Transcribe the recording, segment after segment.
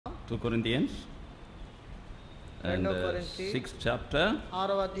2 Corinthians and 6th chapter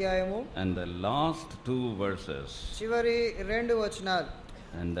and the last 2 verses. చివరి 2 వచనాలు.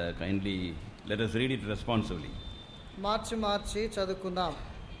 And kindly let us read it responsibly. మార్చి చదువుకుందాం.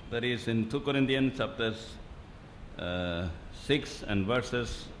 That is in 2 Corinthians chapters 6 and verses.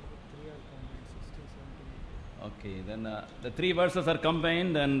 Okay, then the 3 verses are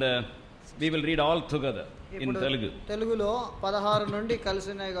combined and we will read all together in Telugu. తెలుగులో 16 నుండి కలిసి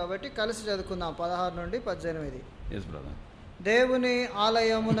ఉన్నాయి కాబట్టి కలిసి చదువుకుందాం. 16 నుండి 18. Yes, brother. దేవుని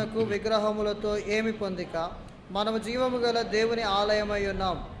ఆలయమునకు విగ్రహములతో ఏమి పొందిక, మనము జీవము గల దేవుని ఆలయమై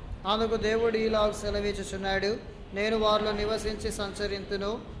ఉన్నాం. అందుకు దేవుడు ఇలాగ సెలవిచ్చుచున్నాడు, నేను వారిలో నివసించి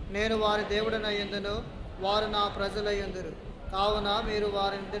సంచరింతును, నేను వారి దేవుడనయ్యుందును, వారు నా ప్రజలయ్యుందురు. కావున మీరు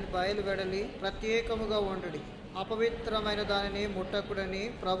వారి నుండి బయలువెడలి ప్రత్యేకముగా ఉండుడి, అపవిత్రమైన దానిని ముట్టకుడని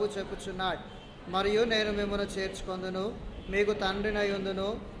ప్రభు చెప్పుచున్నాడు. మరియు నేను మిమ్మల్ని చేర్చుకొందును, మీకు తండ్రినయ్యుందును,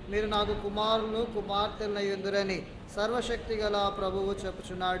 మీరు నాకు కుమారులు కుమార్తెలనయ్యుందురని సర్వశక్తి గల ప్రభువు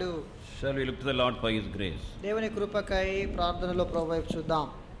చెప్పుచున్నాడు. Shall we look to the Lord for his grace? దేవుని కృపకై ప్రార్థనలో ప్రభు వైపు చూద్దాం.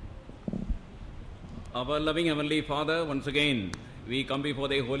 Our loving heavenly Father, once again we come before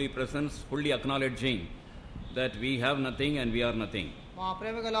thy holy presence fully acknowledging that we have nothing and we are nothing. మా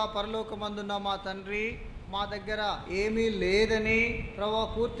ప్రేమగల పరలోకమందున్న మా తండ్రి, మా దగ్గర ఏమీ లేదని ప్రభువా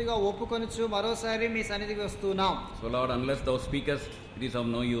పూర్తిగా ఒప్పుకొనుచు మరోసారి మీ సన్నిధికి వస్తున్నాం. So Lord, unless thou speakest, it is of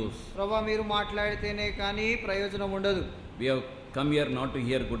no use. ప్రభువా మీరు మాట్లాడితేనే కానీ ప్రయోజనం ఉండదు. We have come here not to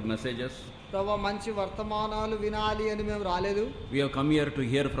hear good messages. ప్రభువా మంచి వర్తమానాలు వినాలి అని మేము రాలేదు. We have come here to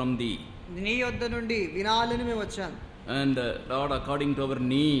hear from thee. నీ యొద్ద నుండి వినాలని మేము వచ్చాం. And Lord, according to our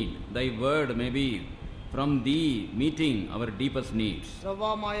need, thy word may be from thee meeting our deepest needs.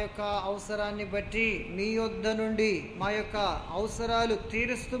 ప్రభువా మా యొక్క అవసరాన్ని బట్టి నీ యొద్ద నుండి మా యొక్క అవసరాలు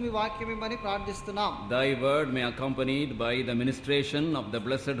తీరుస్తూ మీ వాక్యం ఇమ్మని ప్రార్థిస్తున్నాం. Thy word may accompanied by the ministration of the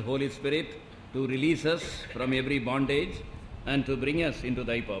blessed Holy Spirit to release us from every bondage and to bring us into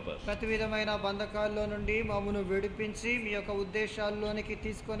thy purpose. ప్రతి విధమైన బంధకాల్లో నుండి మమ్మను విడిపించి మీ యొక్క ఉద్దేశాల్లోనికి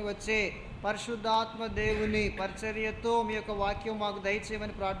తీసుకొని వచ్చే పరిశుద్ధాత్మ దేవుని పరిచర్యతో మీ యొక్క వాక్యం మాకు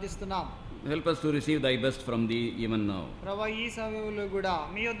దయచేయమని ప్రార్థిస్తున్నాం. Help us to receive thy best from thee even now. ప్రభువా ఈ సమయంలో కూడా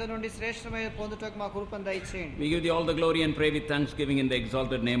మీ యొద్ద నుండి శ్రేష్టమైన పొందుటకు మా కృపను దయచేయండి. We give thee all the glory and pray with thanksgiving in the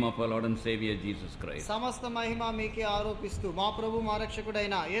exalted name of our Lord and Savior Jesus Christ. సమస్త మహిమ మీకే ఆరోపిస్తూ మా ప్రభు మా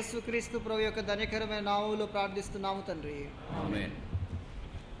రక్షకుడైన యేసుక్రీస్తు ప్రభు యొక్క ధన్యకరమైన నామములో ప్రార్థిస్తున్నాము తండ్రి. Amen.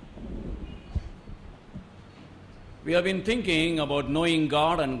 We have been thinking about knowing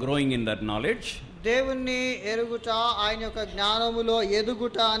God and growing in that knowledge. దేవుణ్ణి ఎరుగుట, ఆయన యొక్క జ్ఞానములో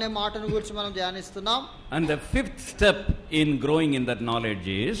ఎదుగుట అనే మాటను గురించి మనం ధ్యానిస్తున్నాం. And the 5th step in growing in that knowledge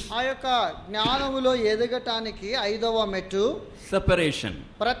is ఆ యొక్క జ్ఞానములో ఎదగటానికి 5వ మెట్టు separation.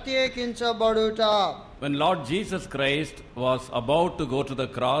 ప్రత్యేకించబడుట. When Lord Jesus Christ was about to go to the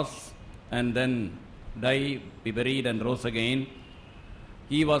cross and then die, be buried and rose again,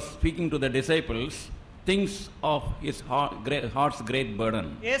 he was speaking to the disciples things of his heart's great burden.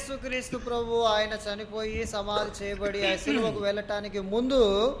 యేసుక్రీస్తు ప్రభు ఆయన చనిపోయి సమాధి చేయబడి ఆ సిలువకు వెళ్ళటానికి ముందు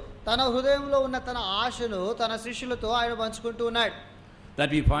తన హృదయంలో ఉన్న తన ఆశను తన శిష్యులతో ఆయన పంచుకుంటూ ఉన్నాడు. That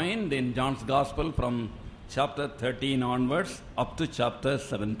we find in John's Gospel from chapter 13 onwards up to chapter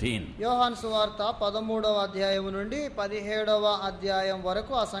 17. యోహాను సువార్త 13వ అధ్యాయం నుండి 17వ అధ్యాయం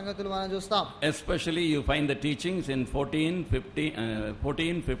వరకు ఆ సంగతులు మనం చూస్తాం. Especially you find the teachings in 14,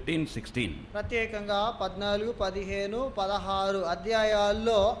 15, 16. ప్రత్యేకంగా 14, 15, 16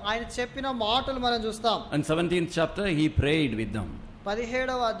 అధ్యాయాల్లో ఆయన చెప్పిన మాటలు మనం చూస్తాం. And 17th chapter he prayed with them.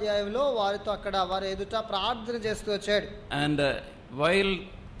 17వ అధ్యాయంలో వారితో అక్కడ వారి ఎదుట ప్రార్థన చేస్తూ వచ్చాడు. And while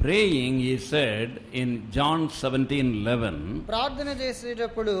praying, he said in John 17:11, ప్రార్థన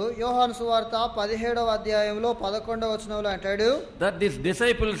చేసేటప్పుడు యోహాను సువార్త 17వ అధ్యాయంలో 11వ వచనంలో అంటాడు that these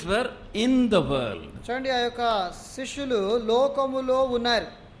disciples were in the world. చూడండి, ఆ యొక్క శిష్యులు లోకములో ఉన్నారు.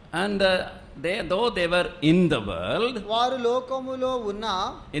 And though they were in the world, వారు లోకములో ఉన్న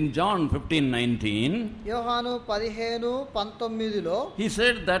in John 15:19, యోహాను 15:19లో he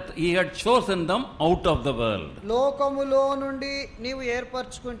said that he had chosen them out of the world. లోకములో నుండి నీవు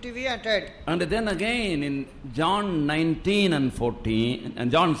ఏర్పరచుకుంటివి అంటాడు. And then again in John 19 and 14 and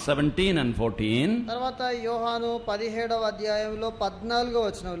John 17 and 14, తర్వాత యోహాను 17వ అధ్యాయంలో 14వ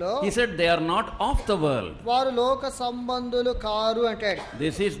వచనంలో he said they are not of the world. వారు లోక సంబంధులు కారు అంటాడు.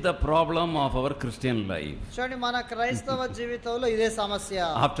 This is the problem of our Christian life. చూడండి, మన క్రైస్తవ జీవితంలో ఇదే సమస్య.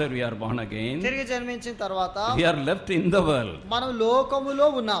 After we are born again, తిరిగి జన్మించిన తర్వాత we are left in the world. మనం లోకములో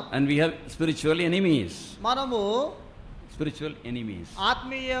ఉన్నాం. And we have spiritual enemies. మనము spiritual enemies.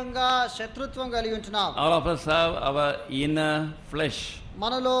 ఆత్మీయంగా శత్రుత్వం కలిగి ఉంటున్నాం. All of us have our inner flesh.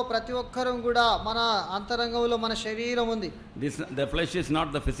 మనలో ప్రతి ఒక్కరం కూడా మన అంతరంగంలో మన శరీరం ఉంది. The flesh is not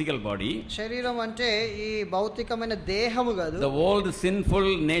the physical body. శరీరం అంటే ఈ భౌతికమైన దేహము కాదు. The old sinful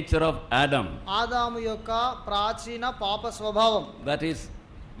nature of Adam. ఆదాము యొక్క ప్రాచీన పాప స్వభావం. That is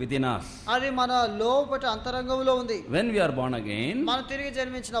within us. అది మన లోపటి అంతరంగంలో ఉంది. When we are born again, మనం తిరిగి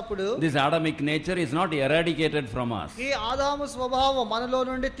జన్మించినప్పుడు this Adamic nature is not eradicated from us. ఈ ఆదాము స్వభావం మనలో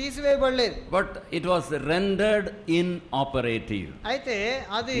నుండి తీసివేయబడలేదు. But it was rendered inoperative. అయితే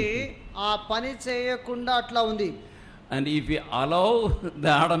అది ఆ పని చేయకుండా అట్లా ఉంది. And if we allow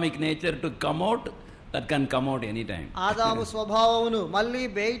the Adamic nature to come out, that can come out anytime. ఆదాము స్వభావమును మళ్ళీ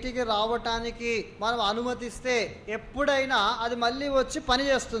బయటికి రావటానికి మనం అనుమతిస్తే ఎప్పుడైనా అది మళ్ళీ వచ్చి పని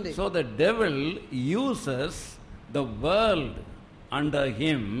చేస్తుంది. So the devil uses the world under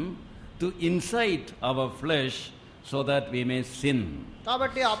him to incite our flesh so that we may sin.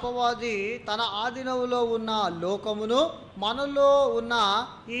 కాబట్టి అపవాది తన ఆధీనంలో ఉన్న లోకమును మనలో ఉన్న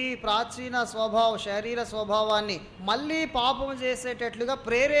ఈ ప్రాచీన శరీర స్వభావాన్ని మళ్ళీ పాపము చేసేటట్లుగా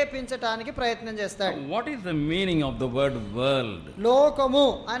ప్రేరేపించటానికి ప్రయత్నం చేస్తాడు. What is the meaning of the word world? లోకము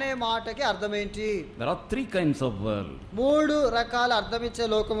అనే మాటకి అర్థం ఏంటి? There are three kinds of world. మూడు రకాల అర్థమిచ్చే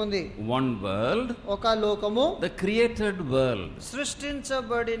లోకం ఉంది. One world, ఒక లోకము the created world.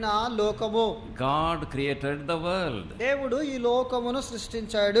 సృష్టించబడిన లోకము. God created the world. దేవుడు ఈ లోకమును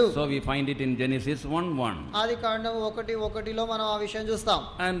సృష్టించాడు. So we find it in Genesis 1:1. ఆదికాండం 1:1లో మనం ఆ విషయం చూస్తాం.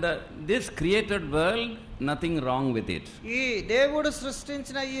 And this created world, nothing wrong with it. ఈ దేవుడు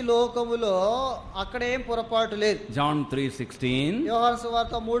సృష్టించిన ఈ లోకములో అక్కడ ఏం పొరపాటు లేదు. John 3:16. యోహాను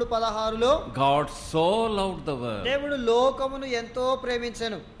సువార్త 3:16లో God so loved the world. దేవుడు లోకమును ఎంతో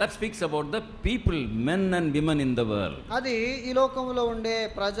ప్రేమించెను. That speaks about the people, men and women in the world. అది ఈ లోకములో ఉండే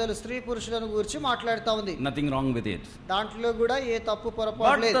ప్రజలు, స్త్రీ పురుషులను గురించి మాట్లాడుతా ఉంది. Nothing wrong with it. దాంట్లో కూడా ఏ తప్పు పొరపాటు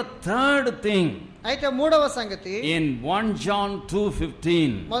But లేదు. the third thing, అయితే మూడవ సంగతి in 1 John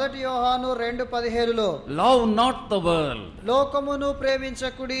 2:15, మొదటి యోహాను 2:17లో love not the world. లోకమును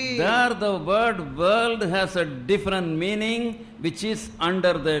ప్రేమించకుడి. There the word world has a different meaning, which is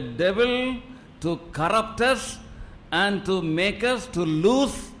under the devil to corrupt us and to make us to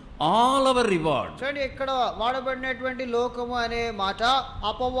lose all our reward. చూడండి, ఇక్కడ వాడబడినటువంటి లోకము అనే మాట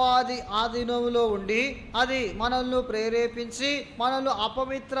అపవాది ఆధీనంలో ఉండి అది మనల్ని ప్రేరేపించి మనల్ని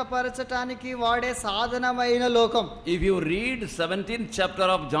అపవిత్రపరచటానికి వాడే సాధనమైన లోకం. If you read 17th chapter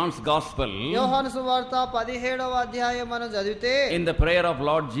of John's Gospel, యోహాను సువార్త 17వ అధ్యాయం మనం చదివితే in the prayer of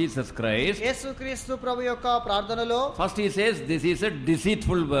Lord Jesus Christ, యేసుక్రీస్తు ప్రభు యొక్క ప్రార్థనలో first he says this is a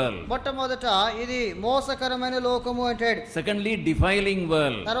deceitful world. మొట్టమొదట ఇది మోసకరమైన లోకము అంటాడు. Secondly, defiling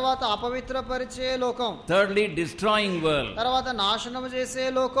world. తర్వాత అపవిత్రపరిచే లోకం. Thirdly, destroying world. తర్వాత నాశనం చేసే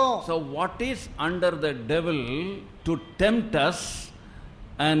లోకం. So what is under the devil to tempt us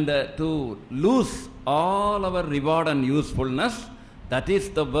and to lose all our reward and usefulness? That is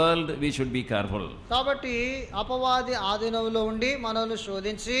the world we should be careful. కాబట్టి అపవాది ఆధీనంలో ఉండి మనల్ని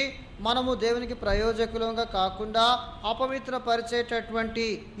శోధించి మనము దేవునికి ప్రయోజకులంగా కాకుండా అపవిత్రపరిచేటటువంటి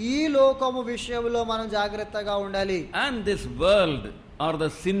ఈ లోకము విషయంలో మనం జాగ్రత్తగా ఉండాలి. And this world or the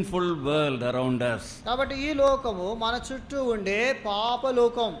sinful world around us, కాబట్టి ఈ లోకము మన చుట్టూ ఉండే పాప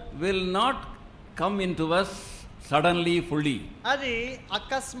లోకం will not come into us suddenly fully. అది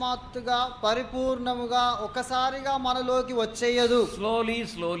అకస్మాత్తుగా పరిపూర్ణముగా ఒకసారిగా మనలోకి వచ్చేయదు.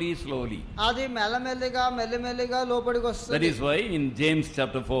 Slowly. అది మెల్లమెల్లిగా లోపలికి వస్తుంది. That is why in James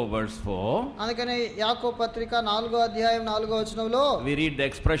chapter 4 verse 4, అందుకని యాకోబు పత్రిక 4వ అధ్యాయం 4వ వచనంలో we read the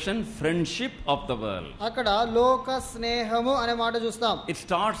expression friendship of the world. అక్కడ లోక స్నేహము అనే మాట చూస్తాం. It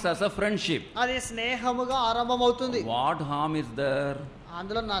starts as a friendship. అది స్నేహముగా ఆరంభమవుతుంది. What harm is there?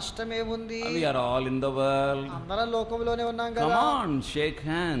 అందులో నష్టం ఏముంది? We are all in the world. అందరం లోకంలోనే ఉన్నాం Come కదా. on, shake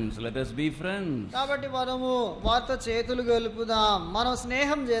hands, let us be friends. కాబట్టి మనము వారితో చేతులు కలుపుదాం, మనం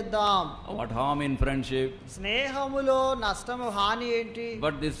స్నేహం చేద్దాం. What harm in friendship? స్నేహములో నష్టము, హాని ఏంటి?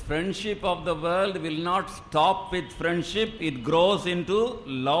 But this friendship of the world will not stop with friendship. It grows into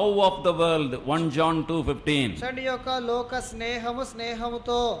love of the world. 1 John 2:15. చూడండి, యొక్క లోక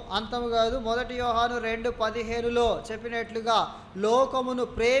స్నేహముతో అంతము కాదు. మొదటి యోహాను 2:15లో చెప్పినట్లుగా లోకమును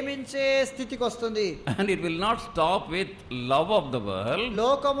ప్రేమించే స్థితికి వస్తుంది. And it will not stop with love of the world.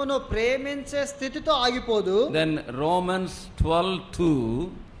 లోకమును ప్రేమించే స్థితితో ఆగిపోదు. Then Romans 12:2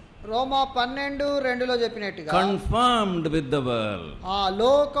 రోమా 12:2లో చెప్పినట్టుగా conformed with the world. ఆ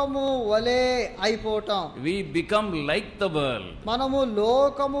లోకము వలె అయిపోతాం. We become like the world. మనము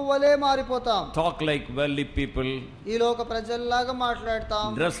లోకము వలె మారిపోతాం. Talk like worldly people. ఈ లోక ప్రజల్లాగా మాట్లాడతాం.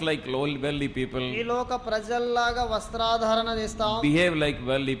 Dress like worldly people. ఈ లోక ప్రజల్లాగా వస్త్రాధారణ చేస్తాం. Behave like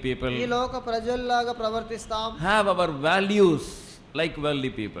worldly people. ఈ లోక ప్రజల్లాగా ప్రవర్తిస్తాం. Have our values like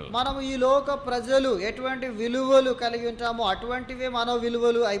worldly people. మనము ఈ లోక ప్రజలు ఎటువంటి విలువలు కలిగి ఉంటామో అటువంటివే మన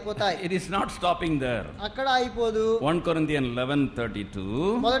విలువలు అయిపోతాయి. It is not stopping there. అక్కడ అయిపోదు. 1 Corinthians 11:32.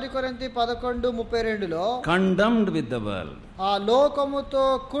 1 కొరింథీ 11:32లో condemned with the world. ఆ లోకముతో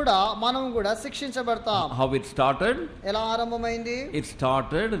కూడా మనం కూడా శిక్షించబడతాం. How it started? ఎలా ఆరంభమైంది? It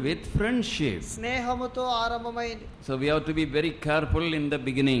started with friendship. స్నేహముతో ఆరంభమైంది. So we have to be very careful in the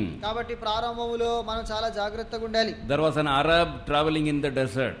beginning. కాబట్టి ప్రారంభములో మనం చాలా జాగ్రత్తగా ఉండాలి. There was an Arab traveling in the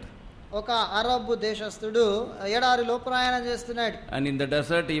desert. ఒక అరబ్ దేశస్థుడు ఎడారిలో ప్రయాణం చేస్తున్నాడు. And in the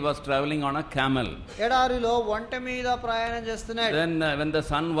desert he was traveling on a camel. ఎడారిలో ఒంటె మీద ప్రయాణం చేస్తున్నాడు. Then when the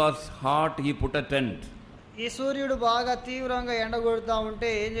sun was hot he put a tent. ఈ సూర్యుడు బాగా తీవ్రంగా ఎండగొడుతూ ఉంటే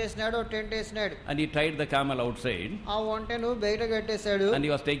ఏం చేసినాడు? టెంట్ వేసినాడు. And he tied the camel outside. ఆ ఒంటెను బయట కట్టేశాడు. And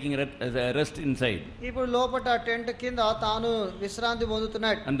he was taking rest inside. ఇప్పుడు లోపట టెంట్ కింద తాను విశ్రాంతి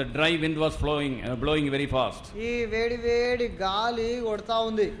పొందుతున్నాడు. And the dry wind was blowing very fast. ఈ వేడి వేడి గాలి కొడతా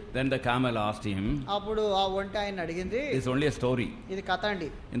ఉంది. Then the camel asked him. అప్పుడు ఆ ఒంటె ఆయన అడిగింది. This is only a story. ఇది కథ అండి.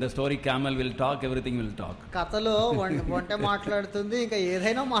 In the story camel will talk, everything will talk. కథలో ఒంటె మాట్లాడుతుంది, ఇంకా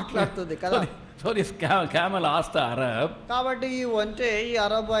ఏదైనా మాట్లాడుతుంది కదా. So this camel asked the Arab. కాబట్టి ఈ ఒంటె ఈ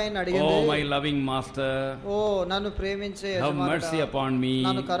అరబ్ ఆయన అడిగింది. Oh my loving master. ఓ నన్ను ప్రేమించే have mercy upon me.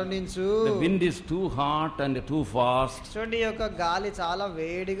 నన్ను కరుణించు. The wind is too hot and too fast. చూడండి ఈ యొక్క గాలి చాలా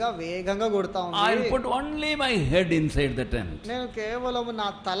వేడిగా వేగంగా కొడతా ఉంది. I'll put only my head inside the tent. నేను కేవలం నా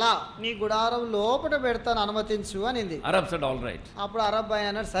తల నీ గుడారం లోపల పెడతాను, అనుమతించు అనింది. Arab said all right. అప్పుడు అరబ్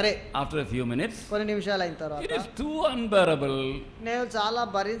ఆయన అన్నాడు సరే. After a few minutes, కొన్ని నిమిషాలు అయిన తర్వాత, it is too unbearable. నేను చాలా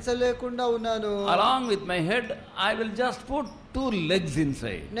భరించలేకుండా ఉన్నాను. Along with my head I will just put 2 legs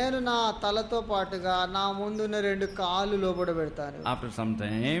inside. నేను నా తలతో పాటుగా నా ముందున్న 2 కాళ్ళు లోపల పెడతాను. After some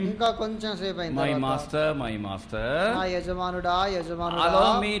time, ఇంకా కొంచెం సేపు అయిన my తర్వాత, master, నా యజమానుడా allow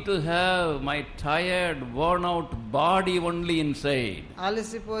me to have my tired worn out body only inside.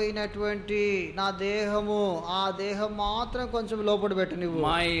 అలసిపోయినటువంటి నా దేహము, ఆ దేహం మాత్రం కొంచెం లోపల పెట్టు నువ్వు.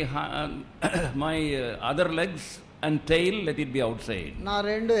 My other legs and tail let it be outside. నా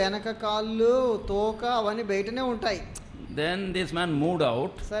 2 వెనక కాళ్ళు, తోక అవన్నీ బయటనే ఉంటాయి. Then this man moved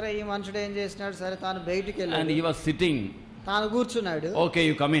out. సరే ఈ మనుషుడు ఏం చేసినాడు? సరే తాను బయటికి వెళ్ళాడు. And he was sitting. తాను కూర్చున్నాడు. Okay,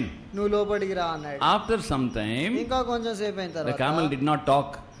 you come in. నువ్వు లోపలికి రా అన్నాడు. After some time, ఇంకా కొంచెం సేపు అయిన the తర్వాత camel did not talk.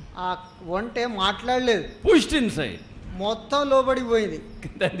 ఆ ఒంటె మాట్లాడలేదు. Pushed inside. మొత్తం లోపలికి పోయింది.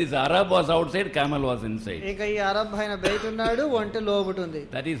 Then this Arab was outside, camel was inside. ఇక ఈ అరబ్ ఆయన బయట ఉన్నాడు, ఒంటె లోపట ఉంది.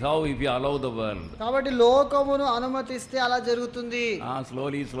 That is how if you allow the world. కాబట్టి లోకమును అనుమతిస్తే అలా జరుగుతుంది.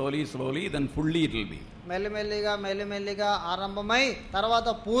 Slowly, then fully it will be. మెల్లిమెల్లిగా ఆరంభమై తర్వాత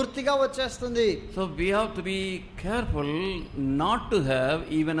పూర్తిగా వచ్చేస్తుంది. So we have to be careful not to have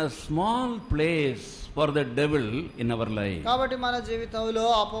even a small place for the devil in our life. కాబట్టి మన జీవితంలో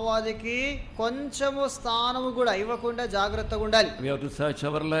అపవాదికి కొంచెము స్థానము కూడా ఇవ్వకుండా జాగ్రత్తగా ఉండాలి. We have to search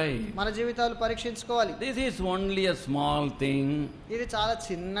our life. మన జీవితాలు పరీక్షించుకోవాలి. This is only a small thing. ఇది చాలా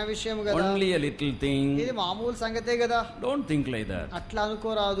చిన్న విషయం కదా. Only a little thing. ఇది మామూలు సంగతే కదా. Don't think like that. అట్లా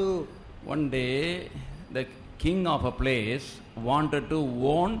అనుకోరాదు. One day the king of a place wanted to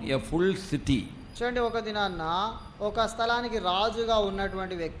own a full city. చూడండి ఒక దినాన్న ఒక స్థలానికి రాజుగా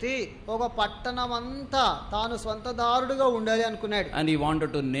ఉన్నటువంటి వ్యక్తి ఒక పట్టణం అంతా తాను స్వంతదారుడుగా ఉండాలి అనుకున్నాడు. And he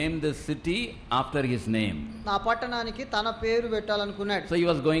wanted to name the city after his name. ఆ పట్టణానికి తన పేరు పెట్టాలనుకున్నాడు. So he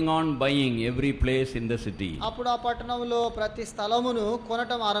was going on buying every place in the city. అప్పుడు ఆ పట్టణంలో ప్రతి స్థలమును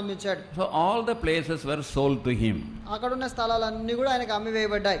కొనటం ఆరంభించాడు. So all the places were sold to him. అక్కడున్న స్థలాలన్నీ కూడా ఆయనకు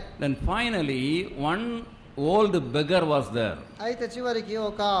అమ్మివేయబడ్డాయి. Then finally one old beggar was there. అయితే చివరికి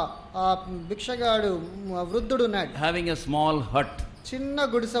ఒక భిక్షగాడు వృద్ధుడు ఉన్నాడు. Having a small hut. చిన్న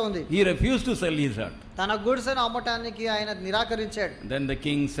గుడిసె ఉంది. He refused to sell his hut. తన గుడిసెను అమ్మటానికి ఆయన నిరాకరించాడు. Then the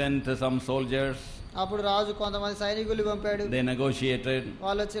king sent some soldiers. అప్పుడు రాజు కొంతమంది సైనికులు పంపాడు. They negotiated.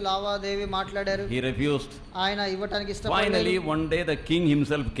 వాళ్ళు వచ్చి లావాదేవీ మాట్లాడారు. He refused. ఆయన ఇవ్వటానికి ఇష్టపడలేదు. Finally one day the king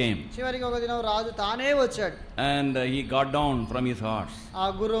himself came. చివరికి ఒక దినం రాజు తానే వచ్చాడు. And he got down from his horse.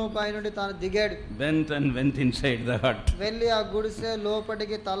 ఆ గుర్రం పై నుండి తాను దిగాడు. Went inside the hut. వెళ్ళి ఆ గుడిసె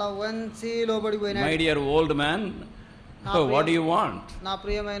లోపటికి తల వంచి లోపలికి పోయినాడు. My dear old man, what do you want? నా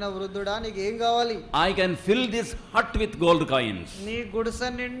ప్రియమైన వృద్ధుడా నీకు ఏం కావాలి? I can fill this hut with gold coins. నీ గుడిసె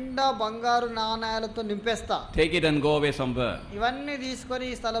నిండా బంగారు నాణాలతో నింపేస్తా. Take it and go away somewhere. ఇవన్నీ తీసుకొని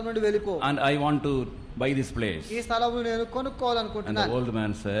ఈ స్థలం నుండి వెళ్ళిపో. And I want to buy this place. ఈ స్థలమును నేను And the కొనుక్కోవాలనుకుంటున్నాను. old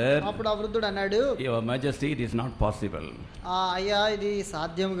man said, అప్పుడు ఆ వృద్ధుడు అన్నాడు, Your Majesty, it is not possible. అయ్యా ఇది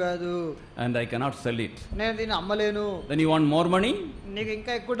సాధ్యం కాదు, And I cannot sell it. నేను దీన్ని అమ్మలేను. Then you want more money? నీకు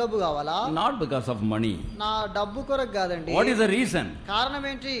ఇంకా ఎక్కువ డబ్బు కావాలా? Not because of money. నా డబ్బు కొరకు కాదండి. What is the reason? కారణం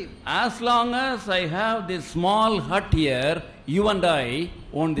ఏంటి? As long as I have this small hut here, you and I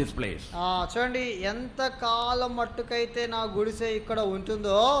own this place. చూడండి, ఎంత కాలం మట్టుకైతే నా గుడిసె ఇక్కడ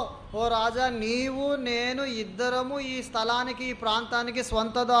ఉంటుందో, ఓ రాజా నీవు నేను ఇద్దరము ఈ స్థలానికి ఈ ప్రాంతానికి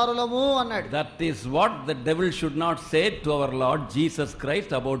స్వంతదారులము అన్నాడు. That is what the devil should not say to our Lord Jesus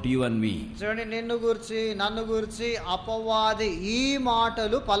Christ about you and me. చూడండి, నిన్ను గురించి నన్ను గురించి అపవాది ఈ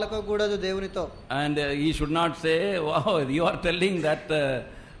మాటలు పలకకూడదు దేవునితో. And he should not say, wow, you are telling that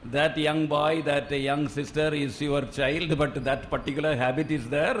that young boy, that young sister is your child, but that particular habit is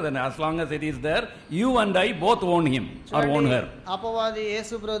there, then as long as it is there, you and I both own him or own her. అపవాది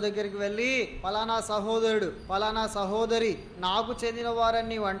యేసు ప్రభు దగ్గరికి వెళ్ళి, ఫలానా సహోదరుడు ఫలానా సహోదరి నాకు చెందిన వారని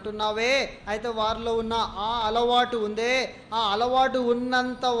నీవు అంటున్నావే, అయితే వారిలో ఉన్న ఆ అలవాటు ఉందే, ఆ అలవాటు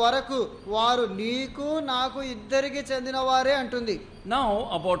ఉన్నంత వరకు వారు నీకు నాకు ఇద్దరికి చెందిన వారే అంటుంది. Now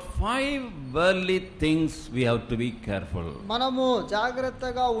about 5 worldly things we have to be careful. మనము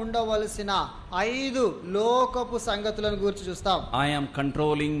జాగ్రత్తగా ఉండవలసిన 5 లోకపు సంగతులను గురించి చూస్తాం. I am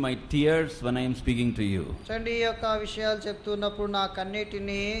controlling my tears when I am speaking to you. చూడండి, ఈ యొక్క విషయాలు చెప్తున్నప్పుడు నా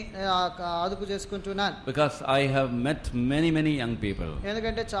కన్నీటిని అదుపు చేసుకుంటున్నాను. Because I have met many young people.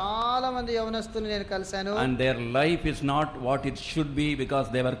 ఎందుకంటే చాలా మంది యవనస్తుల్ని నేను కలిశాను. And their life is not what it should be because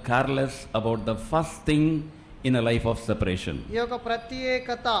they were careless about the first thing in a life of separation. ఈ యొక్క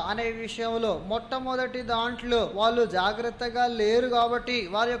ప్రత్యేకత అనే విషయంలో మొట్టమొదటి దాంట్లో వాళ్ళు జాగ్రత్తగా లేరు కాబట్టి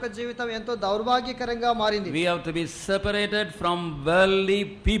వారి యొక్క జీవితం ఎంతో దౌర్భాగ్యకరంగా మారింది. We have to be separated from worldly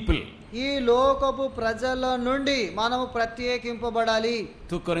people. ఈ లోకపు ప్రజల నుండి మనము ప్రత్యేకింపబడాలి.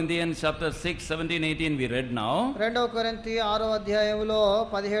 2 Corinthians chapter 6, 17, 18 we read now. 2 కొరింథీ 6వ అధ్యాయములో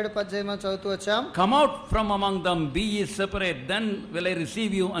 17-18 మనం చదువుతూ వచ్చాం. Come out from among them, be ye separate, then will I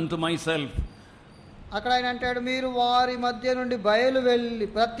receive you unto myself. అక్కడ ఆయన అంటాడు, మీరు వారి మధ్య నుండి బయలు వెళ్ళి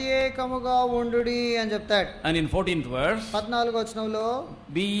ప్రత్యేకముగా ఉండుడి అని చెప్తాడు. And in 14th verse, 14వ వచనంలో,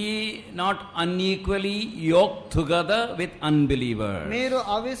 be ye not unequally yoked together with unbelievers. మీరు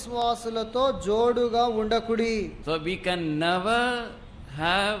అవిశ్వాసులతో జోడుగా ఉండకుడి. So we can never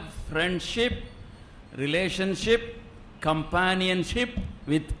have friendship, relationship, companionship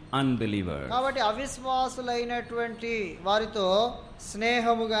with unbelievers. కాబట్టి అవిశ్వాసులైనటువంటి వారితో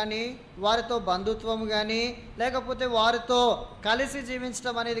స్నేహము గాని, వారితో బంధుత్వము గాని, లేకపోతే వారితో కలిసి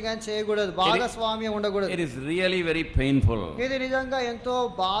జీవించడం అనేది కానీ చేయకూడదు, భాగస్వామ్యం ఉండకూడదు. It is really very painful. ఇది నిజంగా ఎంతో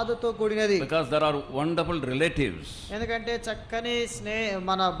బాధతో కూడినది. Because there are wonderful relatives. ఎందుకంటే చక్కని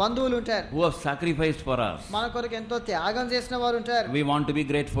మన బంధువులు ఉంటారు, who have sacrificed for us. మన కొరకు ఎంతో త్యాగం చేసిన వారు ఉంటారు. We want to be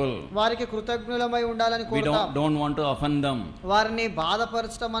grateful. వారికి కృతజ్ఞులమై ఉండాలని We కోరుతాం. don't want to offend them. వారిని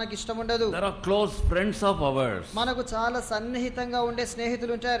బాధపరచడం మనకి ఇష్టం ఉండదు. There are close friends of ours. మనకు చాలా సన్నిహితంగా ఉండే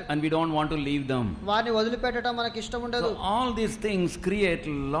స్నేహితులు ఉంటారు. And we don't want to leave them. వారిని వదిలిపెట్టడం మనకి ఇష్టం ఉండదు. So all these things create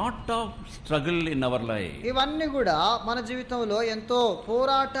lot of struggle in our life. ఇవన్నీ కూడా మన జీవితంలో ఎంతో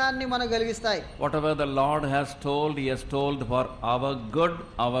పోరాటాన్ని మనకు కలిగిస్తాయి. Whatever the Lord has told, He has told for our good,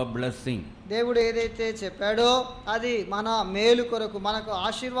 our blessing. దేవుడు ఏదైతే చెప్పాడో అది మన మేలు కొరకు, మనకు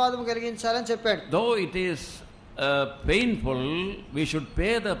ఆశీర్వాదం కలిగించాలని చెప్పాడు. Though it is painful, we should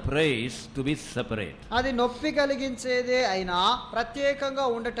pay the price to be separate. అది నొప్పి కలిగించేదే అయినా ప్రత్యేకంగా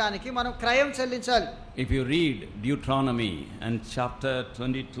ఉండటానికి మనం క్రయం చెల్లించాలి. If you read Deuteronomy and chapter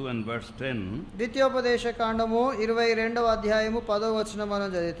 22 and verse 10, ద్వితీయోపదేశ కాండము 22వ అధ్యాయము 10వ వచనం మనం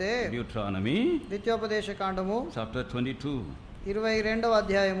చదివితే, Deuteronomy ద్వితీయోపదేశ కాండము chapter 22 22వ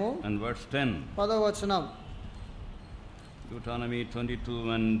అధ్యాయము and verse 10. 10వ వచనం. Deuteronomy 22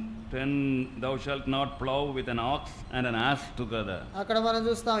 and 10, thou shalt not plow with an ox and an ass together. అక్కడ మనం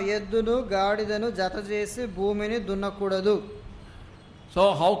చూస్తాం, ఎద్దును గాడిదను జత చేసి భూమిని దున్నకూడదు. So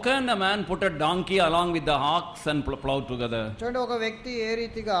how can a man put a donkey along with the ox and plow together? చూడండి, ఒక వ్యక్తి ఏ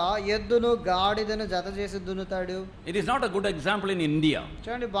రీతిగా ఎద్దును గాడిదను జత చేసి దున్నుతాడు? It is not a good example in India.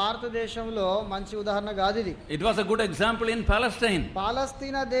 చూడండి, భారతదేశంలో మంచి ఉదాహరణ కాదు ఇది. It was a good example in Palestine.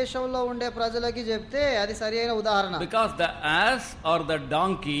 పాలస్తీనా దేశంలో ఉండే ప్రజలకి చెప్తే అది సరైన ఉదాహరణ. Because the ass or the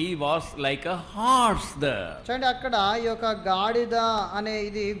donkey was like a horse there. చూడండి, అక్కడ ఈ యొక్క గాడిద అనే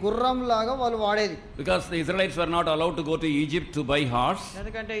ఇది గుర్రం లాగా వాళ్ళు వాడేది. Because the Israelites were not allowed to go to Egypt to buy horse. horse.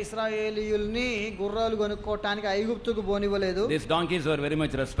 ఎందుకంటే ఇశ్రాయేలీయుల్ని గుర్రాలు కొనుక్కోవడానికి ఐగుప్తుకు పోనివ్వలేదు. These donkeys were very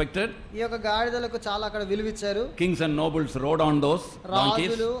much respected. ఈ యొక్క గాడిదలకు చాలా అక్కడ విలువిచ్చారు. Kings and nobles rode on those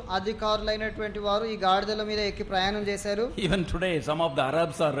donkeys. రాజులు అధికారులైనటువంటి వారు ఈ గాడిదల మీద ఎక్కి ప్రయాణం చేశారు. Even today some of the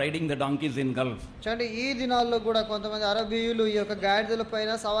Arabs are riding the donkeys in Gulf. చూడండి ఈ దినాల్లో కూడా కొంతమంది అరబీయులు ఈ యొక్క గాడిదల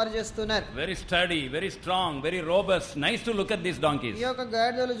పైన సవారీ చేస్తున్నారు. Very sturdy, very strong, very robust. Nice to look at these donkeys. ఈ యొక్క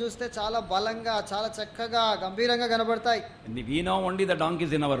గాడిదలు చూస్తే చాలా బలంగా, చాలా చక్కగా, గంభీరంగా కనబడతాయి. We know only the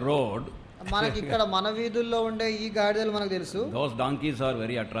donkeys in our road. మనకి ఇక్కడ మన వీధుల్లో ఉండే ఈ గాడిదలు మనకు తెలుసు. Those donkeys are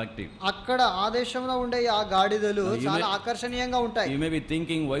very attractive. అక్కడ ఆ దేశంలో ఉండే ఆ గాడిదలు చాలా ఆకర్షణీయంగా ఉంటాయి. You may be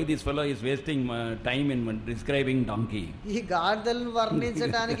thinking why this fellow is wasting time in describing donkey. ఈ గాడిదలను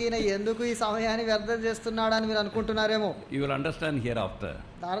వర్ణించడానికి ఈయన ఎందుకు ఈ సమయాన్ని వ్యర్థం చేస్తున్నాడని మీరు అనుకుంటున్నారేమో. You will understand hereafter.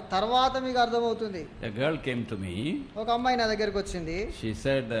 తర్వాత మీకు అర్థమవుతుంది. A girl came to me. ఒక అమ్మాయి నా దగ్గరికి వచ్చింది. She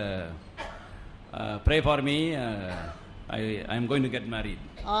said, pray for me. I am going to get married.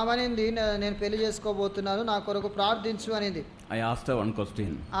 ఆమెనింది నేను పెళ్లి చేసుకోబోతున్నాను, నా కొరకు ప్రార్థించు అనింది. I asked her one question.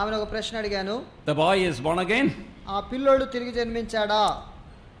 ఆమెను ఒక ప్రశ్న అడిగాను. The boy is born again? ఆ పిల్లోడు తిరిగి జన్మించాడా?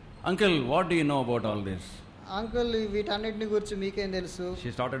 Uncle, what do you know about all this? Uncle వీటన్నిటిని గురించి మీకేం తెలుసు?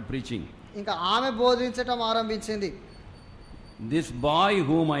 She started preaching. ఇంకా ఆమె బోధించటం ఆరంభించింది. This boy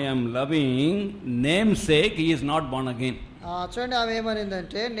whom I am loving, namesake, he is not born again. చూడండి ఆమె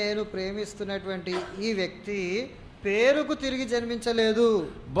ఏమనిందంటే, నేను ప్రేమిస్తున్నటువంటి ఈ వ్యక్తి పేరుకు తిరిగి జన్మించలేదు.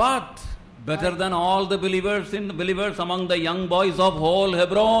 But better than all the believers among the young boys of whole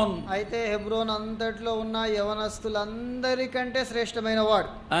Hebron. అయితే హెబ్రోన్ అంతట్లో ఉన్న యవనస్తులందరికంటే శ్రేష్టమైన వాడు.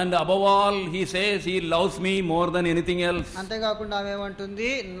 And above all, he says he loves me more than anything else. అంతేకాకుండా ఆమె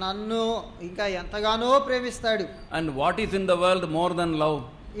ఏమంటుంది, నన్ను ఇంకా ఎంతగానో ప్రేమిస్తాడు. And what is in the world more than love?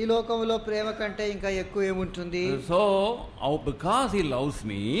 ఈ లోకంలో ప్రేమ కంటే ఇంకా ఎక్కువ ఏముంటుంది? So because he loves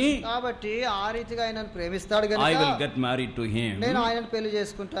me, కాబట్టి ఆ రీతిగా ఆయనను ప్రేమిస్తాడు గనుక I will get married to him. నేను ఆయనను పెళ్లి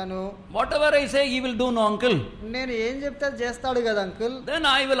చేసుకుంటాను. Whatever I say, he will do, no uncle. నేను ఏం చెప్తే అది చేస్తాడు కదా uncle. Then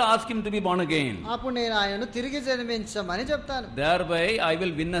I will ask him to be born again. అప్పుడు నేను ఆయనను తిరిగి జన్మించమని చెప్తాను. Thereby I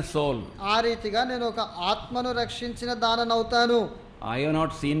will win a soul. ఆ రీతిగా నేను ఒక ఆత్మను రక్షించిన దాననవుతాను. I have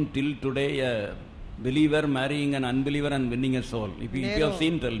not seen till today a believer marrying an unbeliever and winning a soul. If you have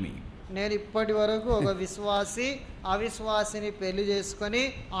seen, tell me. నేను ఇప్పటి వరకు ఒక విశ్వాసి అవిశ్వాసిని పెళ్లి చేసుకొని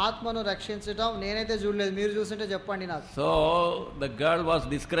ఆత్మను రక్షించటం నేనైతే చూడలేదు. మీరు చూస్తుంటే చెప్పండి నాకు. So the girl was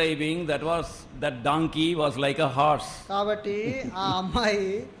describing that donkey was like a horse. కాబట్టి ఆ అమ్మాయి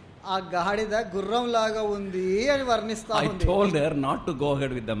ఆ గాడిద గుర్రం లాగా ఉంది అని వర్ణిస్తా ఉంది. I told her not to go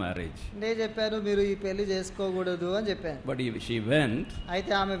ahead with the marriage. నేను చెప్పాను మీరు ఈ పెళ్లి చేసుకోకూడదు అని చెప్పాను. But she went.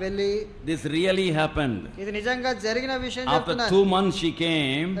 అయితే ఆమె వెళ్ళి This really happened. ఇది నిజంగా జరిగిన విషయం చెప్తున్నాను. After 2 months she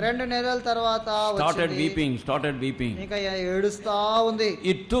came. 2 నెలల తర్వాత started weeping. ఇంకా ఏడుస్తా ఉంది.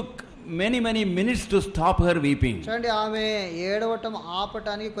 It took many minutes to stop her weeping. చూడండి ఆమె ఏడవటం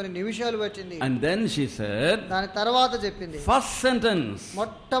ఆపటానికి కొన్ని నిమిషాలు పట్టింది. And then she said, దాని తర్వాత చెప్పింది, first sentence,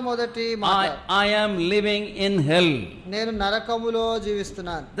 మొట్టమొదటి మాట, I am living in hell. నేను నరకములో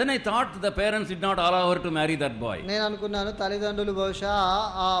జీవిస్తున్నాను. Then I thought the parents did not allow her to marry that boy. నేను అనుకున్నాను తల్లిదండ్రులు బహుశా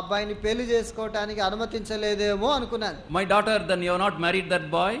ఆ అబ్బాయిని పెళ్లి చేసుకోవటానికి అనుమతించలేదేమో అనుకున్నాను. My daughter, then you have not married that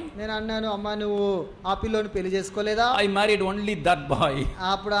boy? నేను అన్నాను, అమ్మా నువ్వు ఆ పిల్లోని పెళ్లి చేసుకోలేదా? I married only that boy.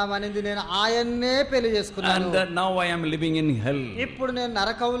 అప్పుడు ఆమె అనింది, నేను ఆయన్నే పెళ్లి చేసుకున్నాను. And now I am living in hell. ఇప్పుడు నేను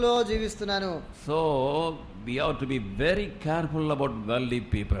నరకంలో జీవిస్తున్నాను. So we have to be very careful about worldly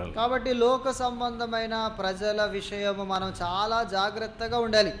people. కాబట్టి లోక సంబంధమైన ప్రజల విషయము మనం చాలా జాగ్రత్తగా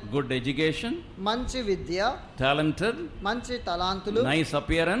ఉండాలి. Good education, మంచి విద్య, talented, మంచి తలాంతులు, nice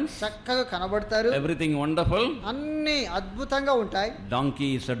appearance, చక్కగా కనబడతారు, everything wonderful, అన్ని అద్భుతంగా ఉంటాయి. donkey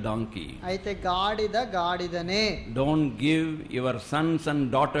is a donkey. అయితే గాడిద గాడిదనే. Don't give your sons and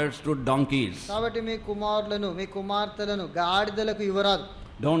daughters to donkeys. కాబట్టి మీ కుమారులను మీ కుమార్తెలను గాడిదలకు ఇవ్వరాదు.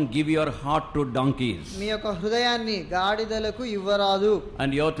 Don't give your heart to donkeys. మీ యొక్క హృదయాన్ని గాడిదలకు ఇవ్వరాదు. And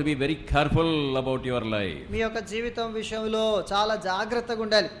you have to be very careful about your life. మీ యొక్క జీవితం విషయంలో చాలా జాగ్రత్తగా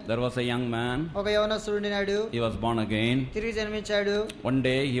ఉండాలి. There was a young man. ఒక యవనస్తుడున్నాడు. He was born again. తిరిగి జన్మించాడు. One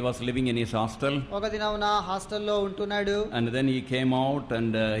day he was living in his hostel. ఒక దినమున హాస్టల్లో ఉంటున్నాడు. And then he came out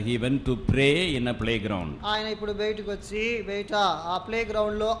and he went to pray in a playground. ఆయన ఇప్పుడు బయటకు వచ్చి బయట ఆ ప్లే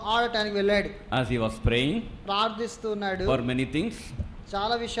గ్రౌండ్ లో ఆడటానికి వెళ్ళాడు. As he was praying, ప్రార్థిస్తున్నాడు for many things.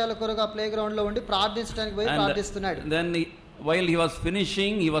 చాలా విషయాల కొరకు ఆ ప్లే గ్రౌండ్ లో ఉండి ప్రార్థించడానికి పోయి ప్రార్థిస్తున్నాడు. Then while he was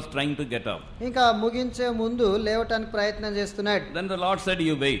finishing, he was trying to get up. ఇంకా ముగించే ముందు లేవటానికి ప్రయత్నం చేస్తున్నాడు. Then the Lord said,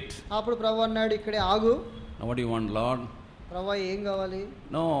 you wait. అప్పుడు ప్రభువు అన్నాడు, ఇక్కడే ఆగు. Now what do you want, Lord? ప్రభువా ఏం కావాలి?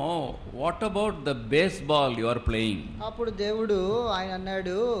 No, what about the baseball you are playing? అప్పుడు దేవుడు ఆయన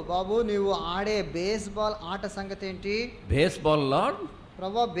అన్నాడు, బాబు నీవు ఆడే బేస్బాల్ ఆట సంగతి ఏంటి? Baseball, Lord?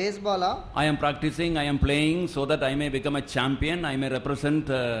 ప్రభా బేస్బాలా? I am practicing, I am playing so that I may become a champion, I may represent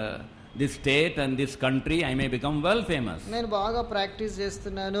this state and this country, I may become well famous. నేను బాగా ప్రాక్టీస్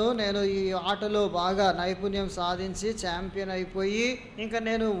చేస్తున్నాను, నేను ఈ ఆటలో బాగా నైపుణ్యం సాధించి ఛాంపియన్ అయిపోయి ఇంకా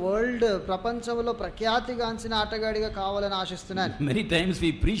నేను వరల్డ్ ప్రపంచంలో ప్రఖ్యాతిగాంచిన ఆటగాడిగా కావాలని ఆశిస్తున్నాను. Many times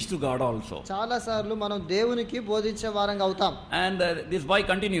we preach to God also. చాలా సార్లు మనం దేవునికి బోధించే వారంగా అవుతాం. And this boy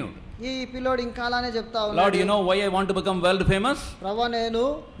continued. ఈ పిల్లోడు ఇంకా అలానే చెప్తా ఉన్నాడు. Lord, you know why I want to become world famous? ప్రభువా, నేను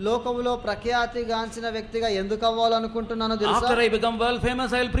లోకములో ప్రఖ్యాతిగాంచిన వ్యక్తిగా ఎందుకు అవ్వాలనుకుంటున్నానో తెలుసా? After I become world famous,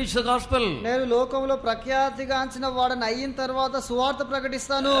 I will preach the gospel. నేను లోకములో ప్రఖ్యాతిగాంచిన వాడని అయిన తర్వాత సువార్త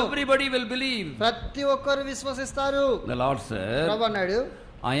ప్రకటిస్తాను. Everybody will believe. ప్రతి ఒక్కరు విశ్వసిస్తారు. The Lord said, ప్రభువా అన్నాడు,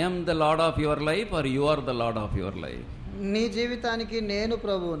 I am the Lord of your life or you are the Lord of your life? నీ జీవితానికి నేను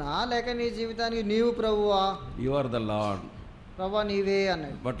ప్రభువునా లేక నీ జీవితానికి నీవు ప్రభువా? You are the Lord. ప్రభువా నీవే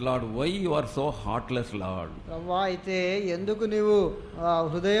అన్నాడు. But Lord, why you are so heartless, Lord? ప్రభువా, అయితే ఎందుకు నీవు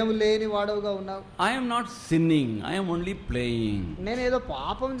హృదయం లేని వాడవుగా ఉన్నావు? I am not sinning, I am only playing. నేను ఏదో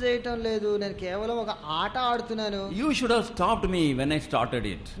పాపం చేయటం లేదు, నేను కేవలం ఒక ఆట ఆడుతున్నాను. You should have stopped me when I started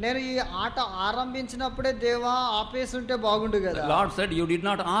it. నేను ఈ ఆట ఆరంభించినప్పుడే దేవా ఆపేసుంటే బాగుండు కదా. The Lord said, you did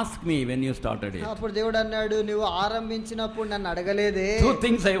not ask me when you started it. అప్పుడు దేవుడు అన్నాడు, నువ్వు ఆరంభించినప్పుడు నన్ను అడగలేదే. Two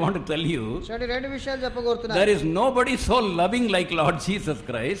things I want to tell you. చూడండి, రెండు విషయాలు చెప్పగోరుతున్నాను. There is nobody so loving like Lord Jesus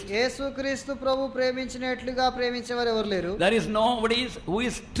Christ. యేసుక్రీస్తు ప్రభు ప్రేమించినట్లుగా ప్రేమించేవారు ఎవరు లేరు. There is nobody who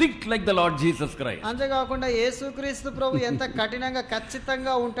is strict like the Lord Jesus Christ. అంతేకాకుండా యేసుక్రీస్తు ప్రభు ఎంత కఠినంగా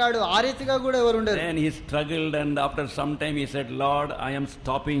ఖచ్చితంగా ఉంటాడు ఆ రీతిగా కూడా ఎవరు ఉండరు. Then he struggled and after some time he said, Lord, I am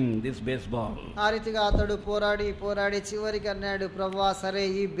stopping this baseball. ఆ రీతిగా అతడు పోరాడి చివరికి అన్నాడు, ప్రభువా సరే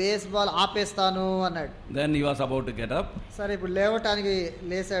ఈ బేస్బాల్ ఆపేస్తాను అన్నాడు. Then he was about to get up. సరే ఇప్పుడు లేవటానికి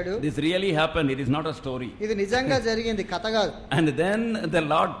లేచాడు. This really happened, it is not a story. ఇది నిజంగా జరిగింది, కథ కాదు. And then the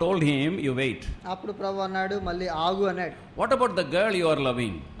Lord told him, you wait. అప్పుడు ప్రభు అన్నాడు, మళ్ళీ ఆగు అన్నాడు. What about the girl you are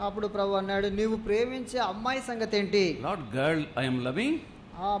loving? అప్పుడు ప్రభు అన్నాడు, నీవు ప్రేమించే అమ్మాయి సంగతి ఏంటి? Lord, girl I am loving?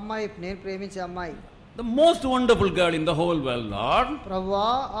 ఆ అమ్మాయి, నేను ప్రేమించే అమ్మాయి, the most wonderful girl in the whole world, Lord. ప్రభువా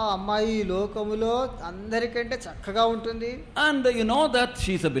ఆ అమ్మాయి లోకములో అందరికంటే చక్కగా ఉంటుంది. And you know that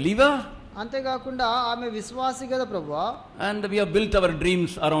she is a believer. అంతేకాకుండా ఆమె విశ్వాసి కదా ప్రభువా. And we have built our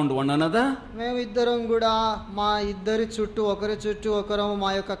dreams around one another. మేము ఇద్దరం కూడా మా ఇద్దరి చుట్టూ ఒకరి చుట్టూ ఒకరం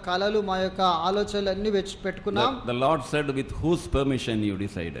మా యొక్క కలలు మా యొక్క ఆలోచనలు అన్ని పెట్టుకున్నాం. The Lord said, with whose permission you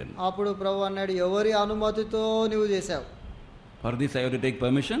decided? అప్పుడు ప్రభు అన్నాడు, ఎవరి అనుమతితో నువ్వు చేశావు? For this I have to take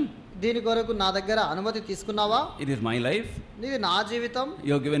permission. దీని కొరకు నా దగ్గర అనుమతి తీసుకున్నావా? It is my life. ఇది నా జీవితం.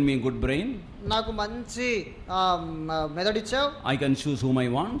 You have given me good brain. నాకు మంచి మెదడిచ్చావు. I can choose whom I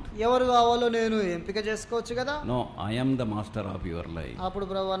want. ఎవరు కావాలో నేను ఎంపిక చేసుకోవచ్చు కదా. No, I am the master of your life. అప్పుడు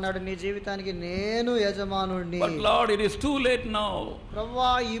ప్రభు అన్నాడు, నీ జీవితానికి నేను యజమానుడిని. But Lord, it is too late now. ప్రభువా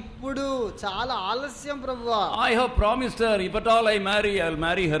ఇప్పుడు చాలా ఆలస్యం ప్రభువా. I have promised her, if at all I marry, I will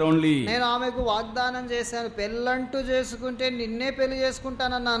marry her only. నేను ఆమెకు వాగ్దానం చేశాను, పెళ్ళంటూ చేసుకుంటే నిన్నే పెళ్లి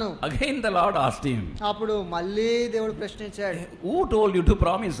చేసుకుంటానన్నాను. Again the Lord asked him. అప్పుడు మళ్ళీ దేవుడు ప్రశ్నించాడు, Who told you to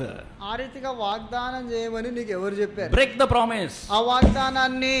promise her? ఆ రీతిగా వాగ్దానం చేయమని నీకు ఎవరు చెప్పారు? Break the promise. ఆ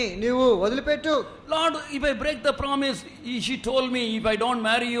వాగ్దానాన్ని నీవు వదిలిపెట్టు. Lord, if I break the promise, she told me, if I don't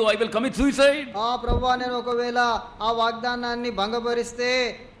marry you, I will commit suicide. ప్రభువా నేను ఒకవేళ ఆ వాగ్దానాన్ని భంగపరిస్తే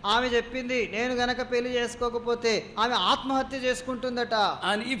ఆమె చెప్పింది, నేను గనక పెళ్లి చేసుకోకపోతే ఆమె ఆత్మహత్య చేసుకుంటుందట.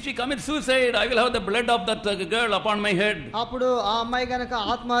 And if she commits suicide, I will have the blood of that girl upon my head. అప్పుడు ఆ అమ్మాయి గనక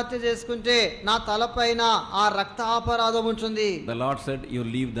ఆత్మహత్య చేసుకుంటే నా తలపైన ఆ రక్తాపరాధం ఉంటుంది. The Lord said, you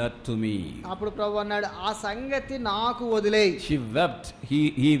leave that to me. అప్పుడు ప్రభు అన్నాడు, ఆ సంగతి నాకు వదిలేయ్. She wept.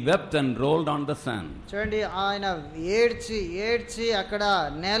 He wept and rolled on the sand. చూడండి, ఆయన ఏడ్చి అక్కడ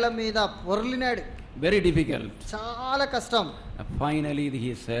నేల మీద పొర్లినాడు. Very difficult. చాలా కష్టం. Finally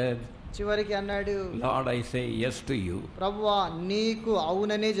he said, చివరికి అన్నాడు, Lord, I say yes to you. ప్రభువా నీకు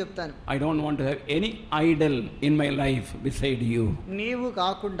అవుననే చెప్తాను. I don't want to have any idol in my life beside you. నీవు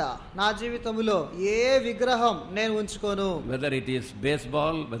కాకుండా నా జీవితంలో ఏ విగ్రహం నేను ఉంచుకోను. Whether it is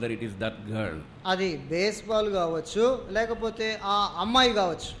baseball, whether it is that girl. అది బేస్బాల్ కావచ్చు లేకపోతే ఆ అమ్మాయి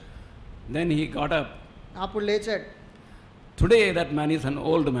కావచ్చు. Then he got up. అప్పుడు లేచాడు. Today that man is an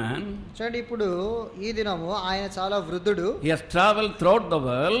old man. చూడండి, ఇప్పుడు ఈ దినము ఆయన చాలా వృద్ధుడు. He has traveled throughout the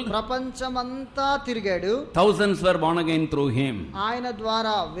world. ప్రపంచమంతా తిరిగాడు. Thousands were born again through him. ఆయన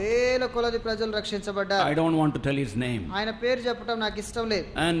ద్వారా వేల కొలది ప్రజలు రక్షించబడ్డారు. I don't want to tell his name. ఆయన పేరు చెప్పడం నాకు ఇష్టం లేదు.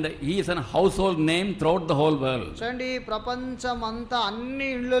 And he is a household name throughout the whole world. చూడండి, ప్రపంచమంతా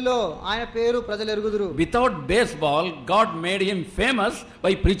అన్ని ఇళ్లలో ఆయన పేరు ప్రజలు ఎరుగుదురు. Without baseball, God made him famous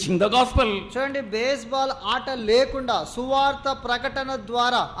by preaching the gospel. చూడండి, బేస్బాల్ ఆట లేకుండా సువార్త సువార్త ప్రకటన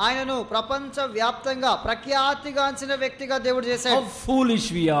ద్వారా ఆయనను ప్రపంచ వ్యాప్తంగా ప్రఖ్యాతిగాంచిన వ్యక్తిగా దేవుడు చేశాడు. How foolish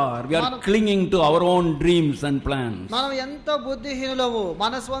we are clinging to our own dreams and plans. మనం ఎంత బుద్ధిహీనులము,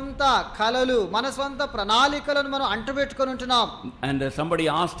 మన స్వంత కలలు, మన స్వంత ప్రణాళికలను మనం అంటుపెట్టుకొని ఉంటున్నాం. And somebody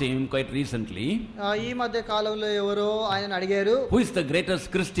asked him quite recently, ఈ మధ్య కాలంలో ఎవరో ఆయన అడిగారు, who is the greatest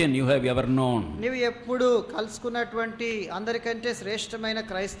Christian you have ever known? నీవు ఎప్పుడు కలుసుకున్నటువంటి అందరికంటే శ్రేష్టమైన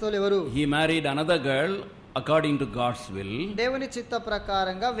క్రైస్తవులు ఎవరు? He married another girl according to God's will. దేవుని చిత్త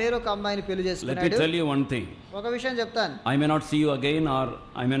ప్రకారంగా వేరొక అమ్మాయిని పెళ్లి చేసుకున్నాడు. Let me tell you one thing. ఒక విషయం చెప్తాను. I may not see you again or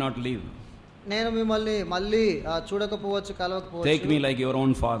I may not leave. నేను మిమ్మల్ని మళ్ళీ చూడకపోవచ్చు, కలవకపోవచ్చు. Take me like your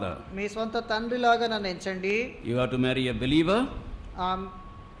own father. మీ సొంత తండ్రిలాగా నన్ను ఎంచండి. You have to marry a believer.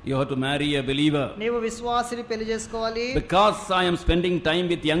 You have to marry a believer. నీవు విశ్వాసిని పెళ్లి చేసుకోవాలి. Because I am spending time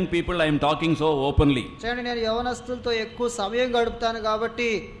with young people, I am talking so openly. చూడండి, నేను యవనస్తులతో ఎక్కువ సమయం గడుపుతాను కాబట్టి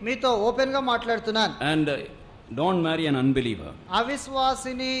మీతో ఓపెన్ గా మాట్లాడుతున్నాను. And don't marry an unbeliever.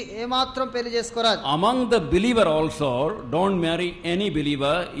 అవిశ్వాసిని ఏమాత్రం పెళ్లి చేసుకోరాదు. Among the believer also, don't marry any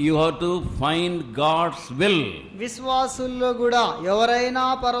believer. You have to find God's will. విశ్వాసుల్లో కూడా ఎవరైనా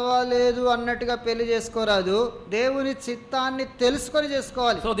పర్వాలేదు అన్నట్టుగా పెళ్లి చేసుకోరాదు. దేవుని చిత్తాన్ని తెలుసుకొని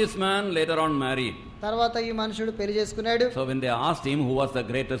చేసుకోవాలి. So this man later on married. తర్వాత ఈ మనుషుడు పెళ్లి చేసుకున్నాడు. So when they asked him who was the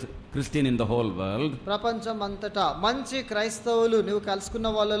greatest Christian in the whole world, ప్రపంచం అంతటా మంచి క్రైస్తవులు నువ్వు కలుసుకున్న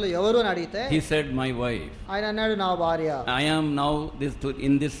వాళ్ళలో ఎవరు అని అడిగితే, he said my wife. ఆయన అన్నాడు, నా భార్య. I am now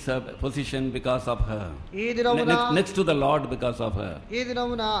in this position because of her. ఈ దినమున next to the Lord because of her. ఈ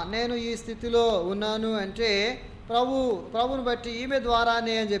దినమున నేను ఈ స్థితిలో ఉన్నాను అంటే ప్రభువును బట్టి ఈమె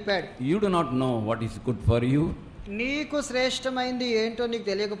ద్వారానే అని చెప్పాడు. You do not know what is good for you. నీకు శ్రేష్టమైంది ఏంటో నీకు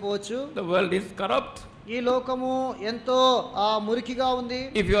తెలియకపోవచ్చు. The world is corrupt. ఈ లోకము ఎంతో మురికిగా ఉంది.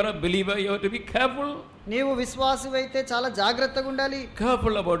 If you are a believer, you have to be careful. నీవు విశ్వాసివైతే చాలా జాగ్రత్తగా ఉండాలి.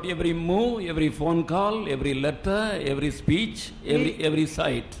 Careful about every move, every phone call, every letter, every speech, every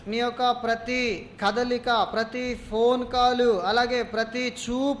sight. నీ యొక్క ప్రతి కదలిక, ప్రతి ఫోన్ కాల్, అలాగే ప్రతి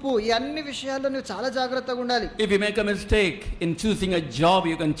చూపు, ఈ అన్ని విషయాల్లో నువ్వు చాలా జాగ్రత్తగా ఉండాలి. If you make a mistake in choosing a job,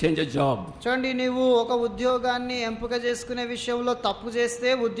 you can change a job. చూడండి, నీవు ఒక ఉద్యోగాన్ని ఎంపిక చేసుకునే విషయంలో తప్పు చేస్తే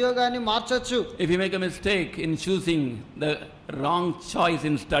ఉద్యోగాన్ని మార్చొచ్చు. If you make a mistake in choosing the wrong choice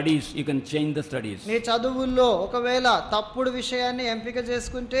in studies, you can change the studies. నీ చదువుల్లో ఒకవేళ తప్పుడు విషయాన్ని ఎంపిక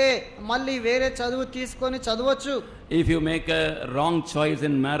చేసుకుంటే మళ్ళీ వేరే చదువు తీసుకొని చదవచ్చు. If you make a wrong choice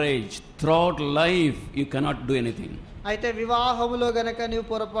in marriage, throughout life you cannot do anything. అయితే వివాహములో గనక నీవు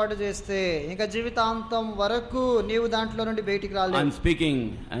పొరపాటు చేస్తే ఇంకా జీవితాంతం వరకు నీవు దాంట్లో నుండి బయటికి రాలేవు. I am speaking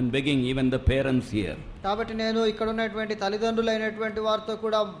and begging even the parents here. కాబట్టి నేను ఇక్కడ ఉన్నటువంటి తల్లిదండ్రులైనటువంటి వారితో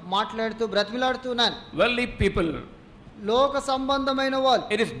కూడా మాట్లాడుతూ బ్రతిమిలాడుతున్నాను. Worldly people, లోక సంబంధమైన వాళ్ళు,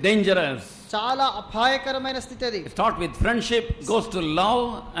 it is dangerous. చాలా అపాయకరమైన స్థితి అది. Start with friendship, goes to love,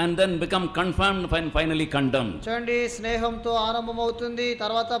 and then become confirmed and finally condemned. చూడండి, స్నేహంతో ఆరంభమవుతుంది,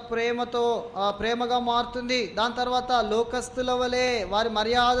 తర్వాత ప్రేమగా మారుతుంది, దాని తర్వాత లోకస్తుల వలె వారి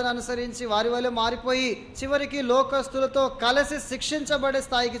మర్యాదను అనుసరించి వారి వలె మారిపోయి చివరికి లోకస్తులతో కలిసి శిక్షించబడే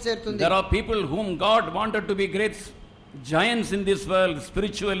స్థాయికి చేరుతుంది. There are people whom God wanted to be great giants in this world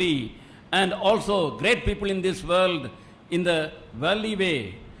spiritually, and also great people in this world in the worldly way,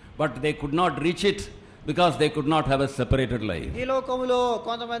 but they could not reach it because they could not have a separated life. ఈ లోకములో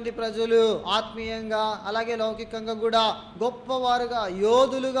కొంతమంది ప్రజలు ఆత్మీయంగా అలాగే లౌకికంగా కూడా గొప్పవారుగా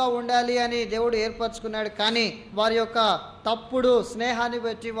యోధులుగా ఉండాలి అని దేవుడు ఏర్పరచుకున్నాడు. కానీ వారి యొక్క తప్పుడు స్నేహాన్ని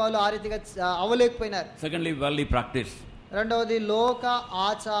బట్టి వాళ్ళు ఆ రీతిగా అవలేకపోయినారు. Secondly, worldly practice. రెండవది లోక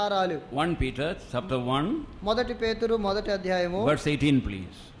ఆచారాలు. 1 Peter chapter 1, మొదటి పేతురు మొదటి అధ్యాయము verse 18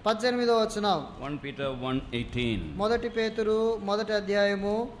 please. 18వ వచనం. 1 Peter 1:18. మొదటి పేతురు మొదటి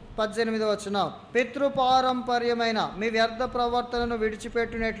అధ్యాయము 18వ వచనం. పితృపారంపర్యమైన మీ వ్యర్థ ప్రవర్తనను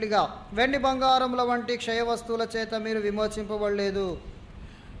విడిచిపెట్టినట్లుగా వెండి బంగారముల వంటి క్షయ వస్తువుల చేత మీరు విమోచింపబడలేదు.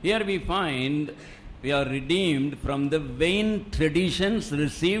 Here we find we are redeemed from the vain traditions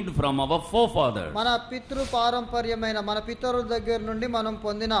received from our forefathers. మన పితృపారంపర్యమైన మన పితరుల దగ్గర నుండి మనం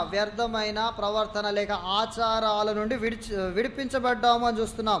పొందిన వ్యర్థమైన ప్రవర్తన లేక ఆచారాల నుండి విడిపించబడ్డాము అని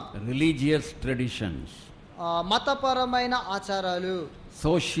చూస్తున్నాం. Religious traditions, మతపరమైన ఆచారాలు,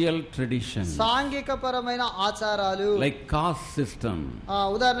 social traditions, సాంఘికపరమైన ఆచారాలు, like caste system,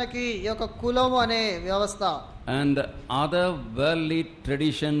 ఉదాహరణకి ఈ యొక్క కులము అనే వ్యవస్థ, and other worldly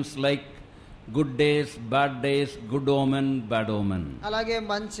traditions like good days, bad days, good omen, bad omen. అలాగే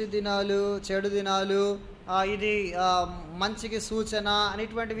మంచి దినాలు, చెడు దినాలు, ఇది మంచికి సూచన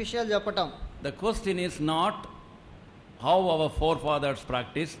అనేటువంటి విషయాలు చెప్పటం. The question is not how our forefathers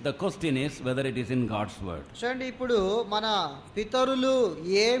practiced, the question is whether it is in God's word. చూడండి, ఇప్పుడు మన పితరులు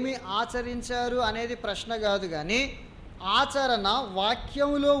ఏమి ఆచరించారు అనేది ప్రశ్న కాదు, కానీ ఆచరణ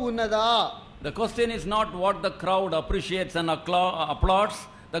వాక్యములో ఉన్నదా The question is not what the crowd appreciates and applauds.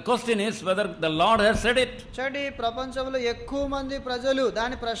 The question is whether the Lord has said it. చూడండి, ప్రపంచంలో ఎక్కువ మంది ప్రజలు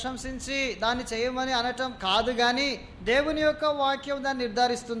దాన్ని ప్రశంసించి దాన్ని చేయమని అనటం కాదు గాని దేవుని యొక్క వాక్యం దాన్ని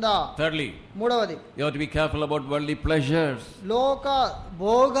నిర్ధారిస్తుందా. Thirdly, మూడవది, you have to be careful about worldly pleasures. లోక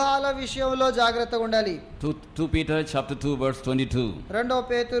భోగాల విషయంలో జాగ్రత్తగా ఉండాలి. 2 Peter chapter 2 verse 22. 2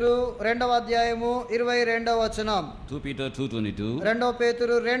 పేతురు 2వ అధ్యాయము 22వ వచనం. 2 Peter 2:22. 2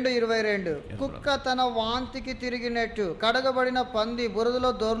 పేతురు 2:22. కుక్క తన వాంతికి తిరిగినట్టు కడగబడిన పంది బురదలో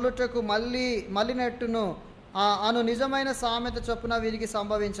దొర్లుటకు మళ్ళినట్టును అను నిజమైన సామెత చొప్పున వీరికి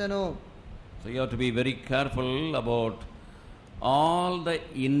సంభవించను. So you have to be very careful about all the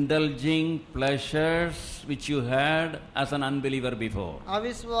indulging pleasures which you had as an unbeliever before.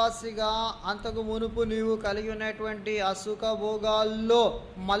 అవిశ్వాసిగా అంతకు మునుపు నీవు కలిగి ఉన్నటువంటి ఆ సుఖ భోగాల్లో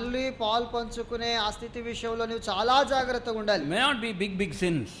మళ్ళీ పాలు పంచుకునే ఆ స్థితి విషయంలో నీవు చాలా జాగ్రత్తగా ఉండాలి. May not be big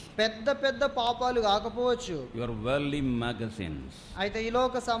sins. పెద్ద పెద్ద పాపాలు కాకపోవచ్చు. Your worldly magazines. అయితే ఈ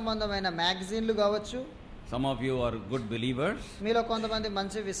లోక సంబంధమైన మ్యాగజైన్లు కావచ్చు. Some of you are good believers. మీలో కొంతమంది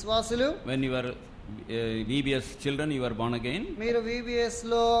మంచి విశ్వాసులు. When you were VBS children, you were born again. మీరు VBS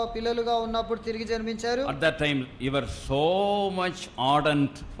లో పిల్లలుగా ఉన్నప్పుడు తిరిగి జన్మించారు. At that time you were so much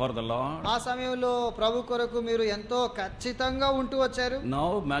ardent for the Lord. ఆ సమయంలో ప్రభు కొరకు మీరు ఎంతో ఖచ్చితంగా ఉంటూ వచ్చారు. Now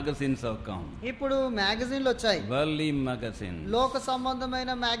magazines have come. ఇప్పుడు మ్యాగజైన్లు వచ్చాయి. Worldly magazines. లోక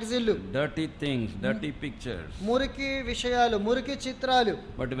సంబంధమైన మ్యాగజైన్లు. Dirty things, dirty pictures. మురికి విషయాలు, మురికి చిత్రాలు.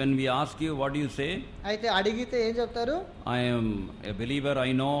 But when we ask you, what do you say? అయితే అడిగితే ఏం చెప్తారు? I am a believer,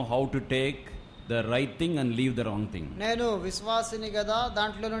 I know how to take the right thing and leave the wrong thing. నేను విశ్వాసిని కదా,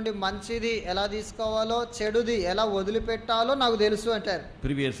 దాంట్లో నుండి మంచిది ఎలా తీసుకోవాలో చెడుది ఎలా వదిలిపెట్టాలో నాకు తెలుసు అంటారు.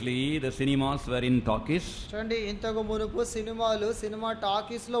 Previously the cinemas were in talkies. చూడండి, ఇంతకు మునుపు సినిమా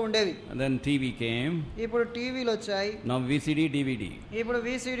టాకీస్ లో ఉండేవి. And then TV came. ఇప్పుడు టీవీలు వచ్చాయి. Now VCD, DVD. ఇప్పుడు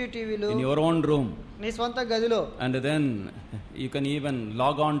VCD టీవీలు in your own room. నీ సొంత గదిలో. And then you can even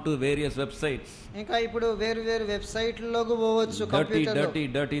log on to various websites. ఇంకా ఇప్పుడు వేరు వేరు వెబ్సైట్లలోకి పోవచ్చు. కంప్యూటర్లో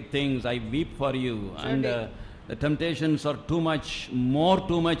dirty things. I weep for you. And the temptations are too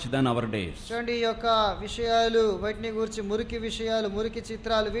much than our days. చూడండి, ఈ యొక్క విషయాలు, వీటిని గురించి మురికి విషయాలు, మురికి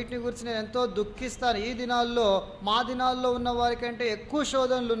చిత్రాలు, వీటిని గురించి నేను ఎంతో దుఃఖిస్తాను. ఈ దినాల్లో మా దినాల్లో ఉన్న వారికంటే ఎక్కువ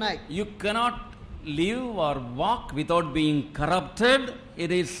శోధనలు ఉన్నాయి. You cannot live or walk without being corrupted.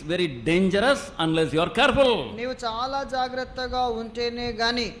 It is very dangerous unless you are careful. నీవు చాలా జాగ్రత్తగా ఉంటేనే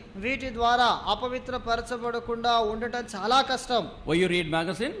గాని వీటి ద్వారా అపవిత్రపరచబడకుండా ఉండటం చాలా కష్టం. Why you read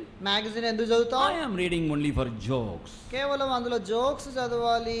magazine? Magazine ఎందుకు చదువుతావు? I am reading only for jokes. కేవలం అందులో జోక్స్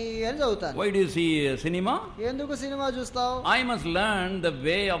చదవాలి అని చదువుతాను. Why do you see cinema? ఎందుకు సినిమా చూస్తావు? I must learn the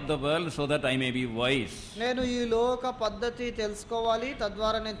way of the world so that I may be wise. నేను ఈ లోక పద్ధతి తెలుసుకోవాలి,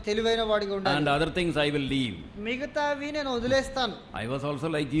 తద్వారా నేను తెలివైన వాడిగా ఉండాలి. And other things I will leave. మిగతావి నేను వదిలేస్తాను. I was also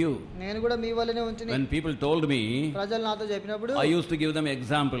like you. నేను కూడా మీ వల్లనే ఉంటిని. When people told me, ప్రజలు నాతో చెప్పినప్పుడు I used to give them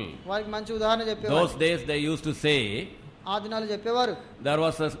example. వారికి మంచి ఉదాహరణ చెప్పేవారు. Those days they used to say, ఆ దినాలు చెప్పేవారు, there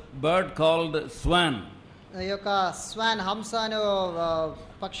was a bird called swan. ఈ యొక్క స్వాన్, హంస అనే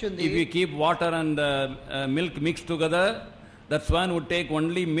పక్షి ఉంది. If you keep water and milk mixed together, that swan would take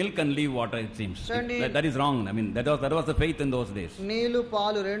only milk and leave water, it seems. That is wrong. I mean, that was the faith in those days. నీళ్లు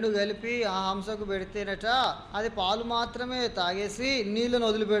పాలు రెండు కలిపి ఆ హంసకు పెడితేనట అది పాలు మాత్రమే తాగేసి నీళ్లను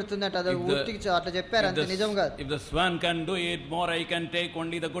వదిలిపెడుతుందట. అది ఊటికి అట్లా చెప్పారు, అంతే, నిజం కాదు. If the swan can do it more, I can take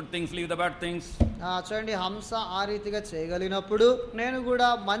only the good things, leave the bad things. చూడండి, హంస ఆ రీతిగా చేయగలిగినప్పుడు నేను కూడా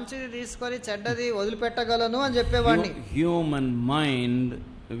మంచిది తీసుకొని చెడ్డది వదిలిపెట్టగలను అని చెప్పేవాడిని. Human mind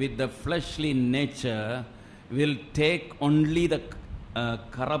with the fleshly nature will take only the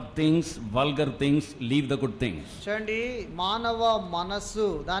corrupt things, vulgar things, leave the good things. చూడండి, మానవ మనస్సు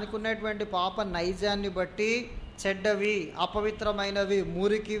దానికి ఉన్నటువంటి పాప నైజాన్ని బట్టి చెడ్డవి, అపవిత్రమైనవి,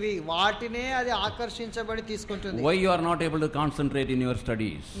 మురికివి వాటినే అది ఆకర్షించబడి తీసుకుంటుంది. Why you are not able to concentrate in your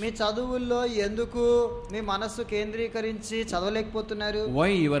studies? మీ చదువుల్లో ఎందుకు మీ మనస్సు కేంద్రీకరించి చదవలేకపోతున్నారు?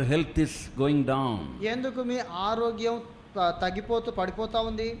 Why your health is going down? ఎందుకు మీ ఆరోగ్యం పడిపోతా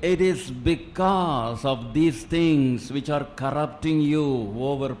ఉంది? It is because of these things which are corrupting you,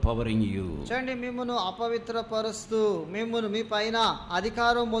 overpowering you. చూడండి, మిమ్మును అపవిత్రపరుస్తూ మిమ్మును మీ పైన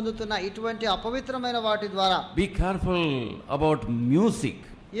అధికారం పొందుతున్న ఇటువంటి అపవిత్రమైన వాటి ద్వారా. Be careful about music.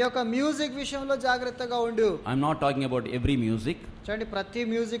 ఈ యొక్క మ్యూజిక్ విషయంలో జాగ్రత్తగా ఉండు. I am not talking about every music. చూడండి, ప్రతి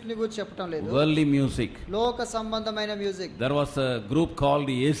మ్యూజిక్ ని గురించి చెప్పటం లేదు. Worldly music. లోక సంబంధమైన music. There was a group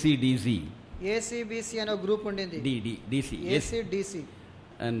called AC/DC. ACBC అనే గ్రూప్ ఉండింది. DC. ACDC.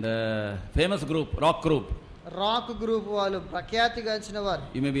 And famous group, rock group. Rock group వాళ్ళు ప్రఖ్యాతిగాంచిన వారు.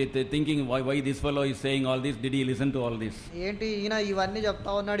 You may be thinking why this fellow is saying all this, did he listen to all this? ఏంటి ఈయన ఇవన్నీ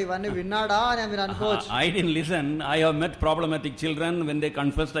చెప్తా ఉన్నాడు, ఇవన్నీ విన్నాడా అని మీరు అనుకోవచ్చు. I didn't listen. I have met problematic children, when they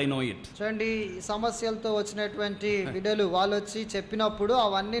confessed I know it. చూడండి, సమస్యలతో వచ్చినటువంటి బిడ్డలు వాళ్ళు వచ్చి చెప్పినప్పుడు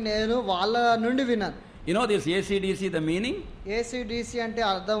అవన్నీ నేను వాళ్ళ నుండి విన్నాను. You know this ACDC, the meaning? ACDC అంటే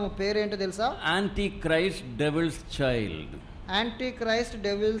అర్థం పేరేంటో తెలుసా? Antichrist, devil's child. Antichrist,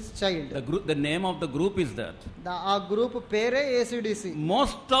 devil's child. The name of the group is that. ఆ గ్రూప్ పేరే ACDC.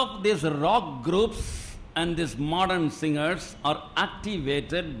 Most of these rock groups and these modern singers are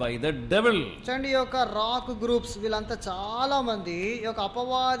activated by the devil. చూడండి, ఈ యొక్క rock groups వీళ్ళంతా చాలా మంది ఈ యొక్క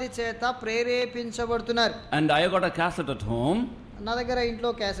అపవాది చేత ప్రేరేపించబడుతున్నారు. And I got a cassette at home. నా దగ్గర ఇంట్లో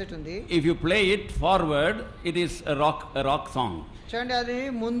క్యాసెట్ ఉంది. If you play it forward, it is a rock song. చూడండి, అది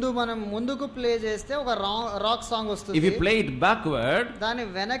మనం ముందుకు ప్లే చేస్తే ఒక రాక్ సాంగ్ వస్తుంది. If you play it backward, దాన్ని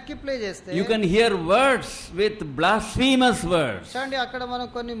వెనక్కి ప్లే చేస్తే you can hear words with blasphemous words. చూడండి, అక్కడ మనం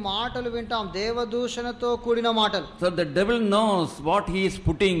కొన్ని మాటలు వింటాం, దేవదూషణతో కూడిన మాటలు. So the devil knows what he is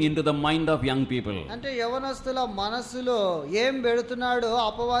putting into the mind of young people. అంటే యవనస్తుల మనసులో ఏం పెడుతున్నాడో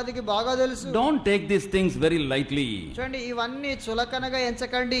అపవాదికి బాగా తెలుసు. Don't take these things very lightly. చూడండి, ఇవన్నీ చులకనగా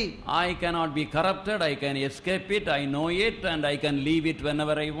ఎంచకండి. I cannot be corrupted, I can escape it, I know it, and I can leave it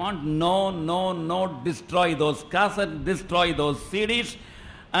whenever I want. No, destroy those cassettes, destroy those CDs,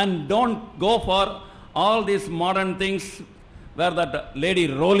 and don't go for all these modern things where that lady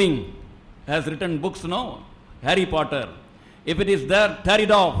Rowling has written books, no? Harry Potter. If it is there, tear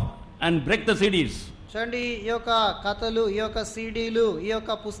it off and break the CDs. చూడండి, ఈ యొక్క కథలు, ఈ యొక్క సీడీలు, ఈ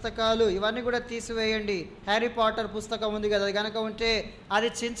యొక్క పుస్తకాలు ఇవన్నీ కూడా తీసివేయండి. హ్యారీ పాటర్ పుస్తకం ఉంది కదా, అది కనుక ఉంటే అది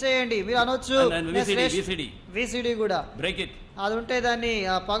చించేయండి. మీరు అనొచ్చు VCD కూడా బ్రేక్ ఇట్, అది ఉంటే దాన్ని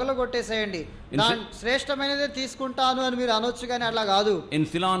పగలగొట్టేసేయండి, శ్రేష్టమైనదే తీసుకుంటాను అని మీరు అనొచ్చు, కానీ అట్లా కాదు. In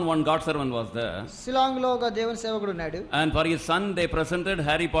Ceylon, one God servant was there. Shillong లో ఒక దేవుని సేవకుడు ఉన్నాడు. And for his son they presented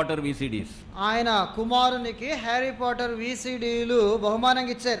Harry Potter VCDs. ఆయన కుమారునికి హ్యారీ పాటర్ VCDలు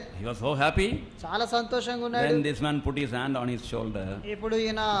బహుమానంగా ఇచ్చారు. He was so happy. చాలా సంతోషంగా ఉన్నాడు. Then this man put his hand on his shoulder. ఇప్పుడు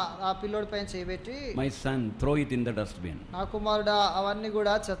ఈయన ఆ పిల్లోడి పైన చేయబెట్టి, my son, throw it in the dustbin. నా కుమారుడా, అవన్నీ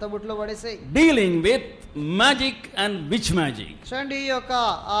కూడా చెత్తబుట్టలో పడేసాయి. Dealing with magic and witch magic. చూడండి, ఈ యొక్క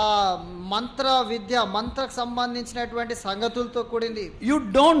మంత్ర విద్య, మంత్రకు సంబంధించినటువంటి సంగతులతో కూడింది. You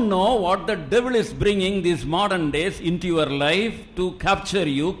don't know what the devil is bringing these modern days into your life to capture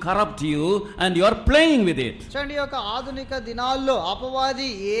you, corrupt you, and you are playing with it. చూడండి, ఈ యొక్క ఆధునిక దినాల్లో అపవాది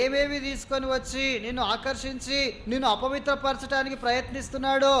ఏవేవి తీసుకొని వచ్చి నిన్ను ఆకర్షించి నిన్ను అపవిత్రపరచడానికి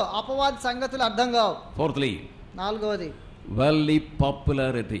ప్రయత్నిస్తున్నాడో అపవాది సంగతులు అర్థం కావు. Fourthly, నాలుగవది worldly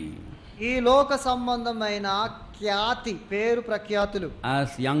popularity. ఈ లోక సంబంధమైన ఖ్యాతి, పేరు ప్రఖ్యాతులు. As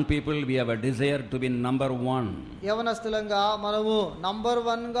young people we have a desire to be number 1. యవనస్తులంగా మనము నంబర్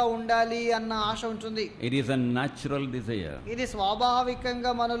 1 గా ఉండాలి అన్న ఆశ ఉంటుంది. It is a natural desire. ఇది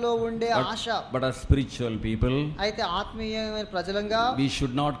స్వాభావికంగా మనలో ఉండే ఆశ. But as spiritual people, అయితే ఆత్మీయమైన ప్రజలంగా we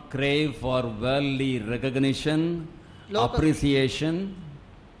should not crave for worldly recognition, appreciation.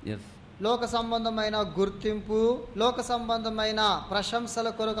 Yes. లోక సంబంధమైన గుర్తింపు, లోక సంబంధమైన ప్రశంసల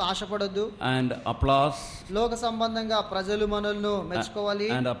కొరకు ఆశపడొద్దు. And applause. లోక సంబంధంగా ప్రజలు మనల్ని మెచ్చుకోవాలి.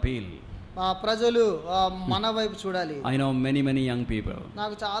 And appeal. ప్రజలు మన వైపు చూడాలి. I know many young people.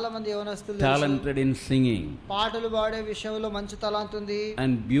 నాకు చాలా మంది యవనస్తులు talented in singing. పాటలు పాడే విషయంలో మంచి తలాంత్ ఉంది.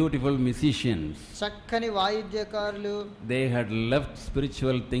 And beautiful musicians. చక్కని వాయిద్యకారులు. They had left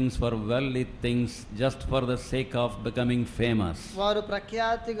spiritual things for worldly things just for the sake of becoming famous. వారు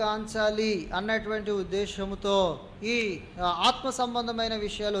ప్రఖ్యాతిగాంచాలి అన్నటువంటి ఉద్దేశంతో ఈ ఆత్మ సంబంధమైన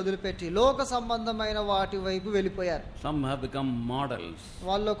విషయాలు వదిలిపెట్టి లోక సంబంధమైన వాటి వైపు వెళ్ళిపోయారు. Some have become models.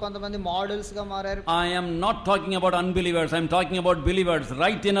 వాళ్ళు కొంతమంది మోడల్స్ గా మారారు. I am not talking about unbelievers, I am talking about believers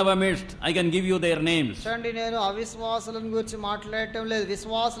right in our midst. I can give you their names. చూడండి, నేను అవిశ్వాసులను గురించి మాట్లాడటం లేదు,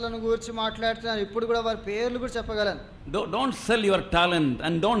 విశ్వాసులను గురించి మాట్లాడుతున్నాను. ఇప్పుడు కూడా వారి పేర్లు కూడా చెప్పగలను. Don't sell your talent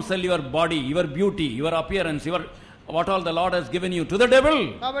and don't sell your body, your beauty, your appearance, your what all the Lord has given you to the devil.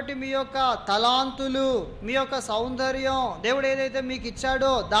 కాబట్టి మీ యొక్క తలాంతులు, మీ యొక్క సౌందర్యం దేవుడు ఏదైతే మీకు ఇచ్చాడో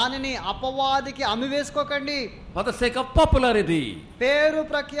దానిని అపవాదికి అమ్మివేసుకోకండి. For the sake of popularity, పేరు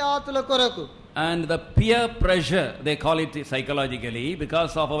ప్రఖ్యాతుల కొరకు. And the peer pressure, they call it psychologically,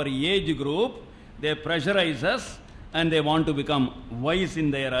 because of our age group, they pressurize us and they want to become wise in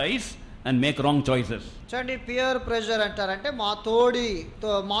their eyes and make wrong choices. చూడండి, peer pressure అంటారంటే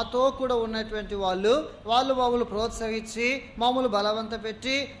మాతో కూడా ఉన్నటువంటి వాళ్ళు మమ్మల్ని ప్రోత్సహించి మమ్మల్ని బలవంత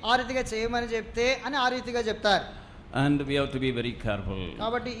పెట్టి ఆ రీతిగా చేయమని చెప్తే అని ఆ రీతిగా చెప్తారు. And we have to be very careful.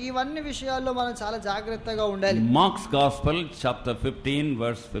 కాబట్టి ఇవన్నీ విషయాల్లో మనం చాలా జాగ్రత్తగా ఉండాలి. Mark's Gospel, chapter 15,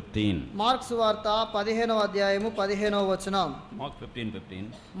 verse 15. Mark సువార్త 15వ అధ్యాయము 15వ వచనం. Mark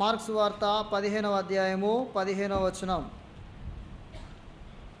 15:15. మార్కు సువార్త 15వ అధ్యాయము 15వ వచనం.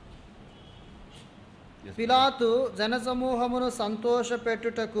 పిలాతు జనసమూహమును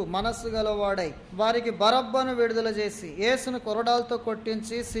సంతోషపెట్టుటకు మనస్సు గలవాడై వారికి బరబ్బను విడుదల చేసి యేసును కొరడాలతో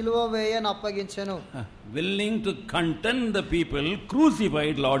కొట్టించి సిలువ వేయని అప్పగించెను. Willing to content the people,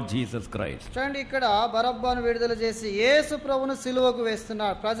 crucified Lord Jesus Christ. చూడండి, ఇక్కడ బరబ్బను విడుదల చేసి యేసు ప్రభువును సిలువకు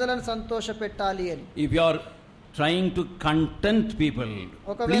వేస్తున్నారు, ప్రజలను సంతోషపెట్టాలి అని. If you are trying to content people,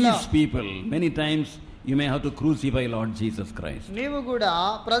 please people, many times you may have to crucify Lord Jesus Christ. నీవు కూడా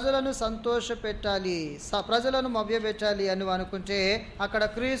ప్రజలను సంతోషపెట్టాలి, ప్రజలను మభ్యపెట్టాలి అని అనుకుంటే అక్కడ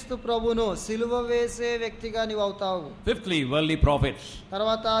క్రీస్తు ప్రభువును సిలువ వేసే వ్యక్తిగా నీవు అవుతావు. Fifthly, worldly profits.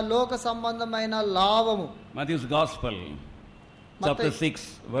 తర్వాత లోక సంబంధమైన లాభము. Matthew's Gospel, chapter 6,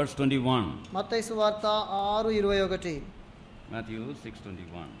 verse 21. మత్తయి సువార్త 6:21. Matthew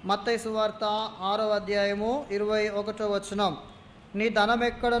 6:21. మత్తయి సువార్త 6వ అధ్యాయము 21వ వచనం. నీ ధనం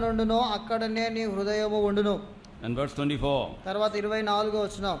ఎక్కడ నుండునో అక్కడనే నీ హృదయము ఉండును. And verse 24. తర్వాత 24వ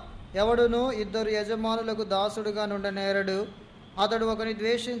వచనం. ఎవడును ఇద్దరు యజమానులకు దాసుడుగా నుండనేరడు, అతడు ఒకని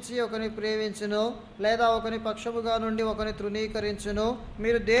ద్వేషించి ఒకని ప్రేమించును, లేదా ఒకని పక్షముగా నుండి ఒకని తృణీకరించును.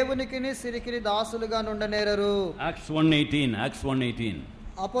 మీరు దేవునికిని సిరికిని దాసులుగా నుండనేరరు. Acts 1:18.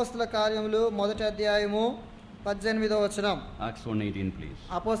 అపోస్తల కార్యములు 1వ అధ్యాయము 18వ వచనం. Acts 1:18, please.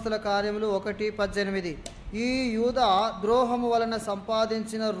 అపోస్తల కార్యములు 1:18. ఈ యూదా ద్రోహము వలన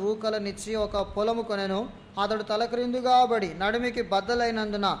సంపాదించిన రూకలనిచ్చి ఒక పొలము కొనెను. అతడు తలక్రిందుగా పడి నడుమికి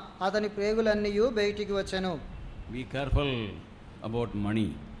బద్దలైనందున అతని ప్రేగులన్నీ బయటికి వచ్చెను. Be careful about money.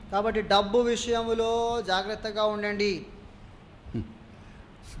 కాబట్టి డబ్బు విషయములో జాగ్రత్తగా ఉండండి.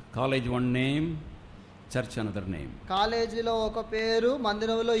 College one name, church another name. కాలేజీలో ఒక పేరు,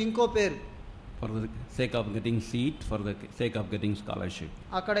 మందిరంలో ఇంకో పేరు. For the sake of getting seat, for the sake of getting scholarship.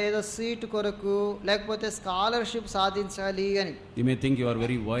 అక్కడ ఏదో సీట్ కొరకు లేకపోతే స్కాలర్షిప్ సాధించాలి అని. You may think you are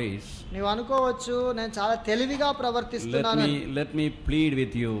very wise. నీవు అనుకోవచ్చు నేను చాలా తెలివిగా ప్రవర్తిస్తున్నాను. Let me plead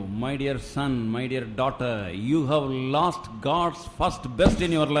with you, my dear son, my dear daughter, you have lost God's first best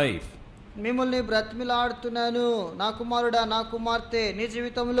in your life. మిమ్మల్ని బ్రతిమిలాడుతున్నాను, నా కుమారుడా, నా కుమార్తె, నీ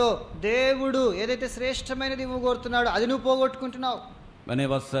జీవితంలో దేవుడు ఏదైతే శ్రేష్టమైనది ఇవ్వగోరుతున్నాడో అది నువ్వు పోగొట్టుకుంటున్నావు. When I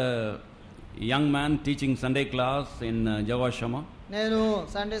was a young man teaching Sunday class in Javashama, నేను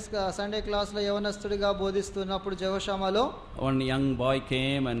సండే క్లాస్ లో యవనస్తుడిగా బోధిస్తున్నప్పుడు జవషామాలో one young boy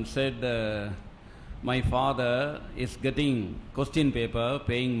came and said, my father is getting question paper,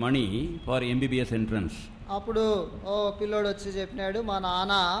 paying money for MBBS entrance. అప్పుడు ఓ పిల్లోడు వచ్చి చెప్పినాడు, మా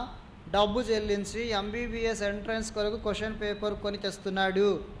నాన్న డబ్బు చెల్లించి MBBS ఎంట్రన్స్ కొరకు క్వశ్చన్ పేపర్ కొని తెస్తున్నాడు.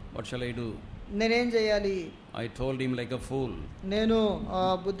 What shall I do? నేనేం చేయాలి? I told him like a fool. నేను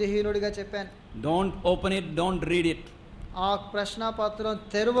బుద్ధిహీనుడిగా చెప్పాను. Don't open it, don't read it. ఆ ప్రశ్నపత్రం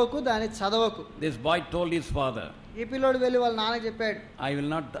తెరవకు, దాన్ని చదవకు. This boy told his father, ఈ పిల్లోడు వెళ్ళి వాళ్ళ నాన్నకి చెప్పాడు, I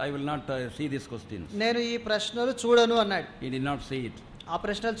will not see these questions. నేను ఈ ప్రశ్నలు చూడను అన్నాడు. He did not see it. ఆ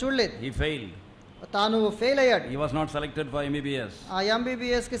ప్రశ్నలు చూడలేదు. He failed. తాను ఫెయిల్ అయ్యాడు. He was not selected for MBBS. ఆ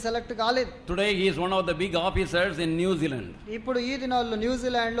MBBS కి సెలెక్ట్ కాలేదు. Today he is one of the big officers in New Zealand. ఇప్పుడు ఈ దినాల్లో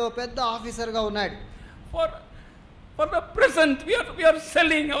న్యూజిలాండ్ లో పెద్ద ఆఫీసర్ గా ఉన్నాడు. For the present we are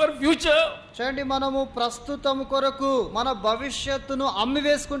selling our future. చూడండి, మనము ప్రస్తుతం కొరకు మన భవిష్యత్తును అమ్మి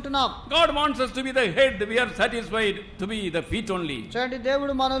వేసుకుంటున్నాం. God wants us to be the head, we are satisfied to be the feet only. చూడండి,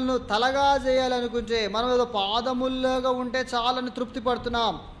 దేవుడు మనల్ని తలగా చేయాలనుకుంటే మనం ఏదో పాదముల్లాగా ఉంటే చాలని తృప్తి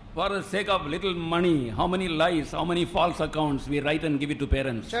పడుతున్నాం. For the sake of little money, how many lies, how many false accounts we write and give it to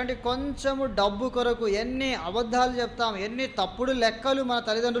parents. చూడండి, కొంచెము డబ్బు కొరకు ఎన్ని అబద్ధాలు చెప్తాం, ఎన్ని తప్పుడు లెక్కలు మన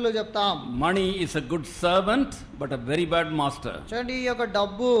తల్లిదండ్రులకు చెప్తాం. Money is a good servant but a very bad master. చూడండి, ఈ యొక్క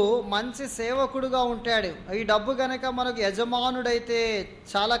డబ్బు మంచి సేవకుడుగా ఉంటాడు. ఈ డబ్బు గనక మనకు యజమానుడైతే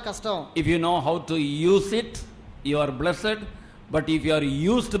చాలా కష్టం. If you know how to use it, you are blessed. But if you are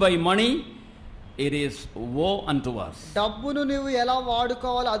used by money, it is woe unto us. డబ్బును నువ్వు ఎలా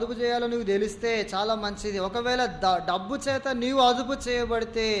వాడుకోవాలో అదుపు చేయాలో నువ్వు తెలిస్తే చాలా మంచిది. ఒకవేళ డబ్బు చేత నీవు అదుపు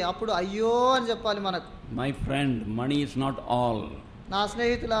చేయబడితే అప్పుడు అయ్యో అని చెప్పాలి మనకు. My friend, money is not all. నా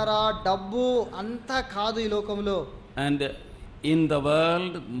స్నేహితులారా, డబ్బు అంతా కాదు ఈ లోకంలో. And in the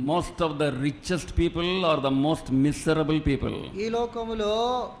world, most of the richest people are the most miserable people. ఈ లోకములో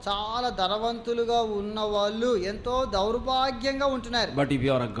చాలా ధనవంతులుగా ఉన్న వాళ్ళు ఎంతో దౌర్భాగ్యంగా ఉంటున్నారు. But if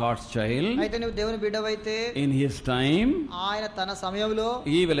you are a God's child, అయితే నువ్వు దేవుని బిడ్డవైతే in his time, ఆయన తన సమయంలో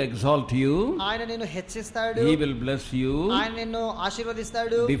he will exalt you, ఆయన నిన్ను హెచ్చిస్తాడు, he will bless you, ఆయన నిన్ను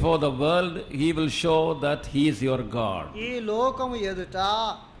ఆశీర్వదిస్తాడు. before the world he will show that he is your God. ఈ లోకము ఎదుట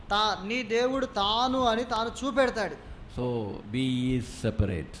నీ దేవుడు తాను అని తాను చూపెడతాడు. So be ye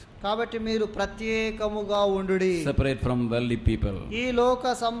separate. కాబట్టి మీరు ప్రత్యేకముగా ఉండుడి. Separate from worldly people. ఈ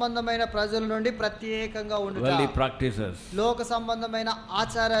లోక సంబంధమైన ప్రజల నుండి ప్రత్యేకంగా ఉండుట. Worldly practices. లోక సంబంధమైన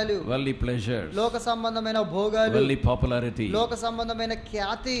ఆచారాలు. Worldly pleasures. లోక సంబంధమైన భోగాలు. Worldly popularity. లోక సంబంధమైన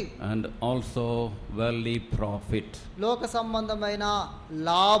ఖ్యాతి. And also worldly profit. లోక సంబంధమైన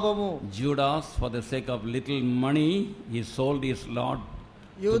లాభము. Judas, for the sake of little money, he sold his Lord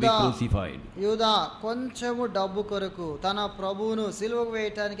to be crucified. యూదా కొంచెము డబ్బు కొరకు తన ప్రభువును సిలువకు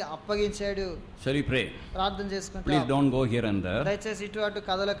వేయటానికి అప్పగించాడు. Shall we pray? ప్రార్థన చేసుకుంటాం. Please don't go here and there. దయచేసి ఇటు అటు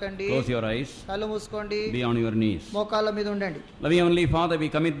కదలకండి. Close your eyes. కళ్ళు మూసుకోండి. Be on your knees. మోకాళ్ళ మీద ఉండండి. Loving Heavenly Father, we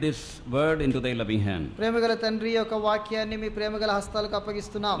commit this word into thy loving hand. ప్రేమగల తండ్రి యొక్క వాక్యాన్ని మీ ప్రేమగల హస్తాలకు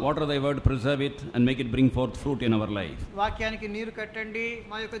అప్పగిస్తున్నాం. Water thy word, preserve it and make it bring forth fruit in our life. వాక్యానికి నీరు కట్టండి,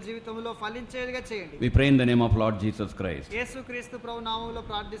 మా యొక్క జీవితంలో ఫలించేదిగా చేయండి. We pray in the name of Lord Jesus Christ. యేసుక్రీస్తు ప్రభు నామములో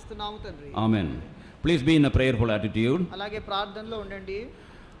ప్రార్థిస్తున్నాము తండ్రి. Amen. Please be in a prayerful attitude. అలాగే ప్రార్థనలో ఉండండి.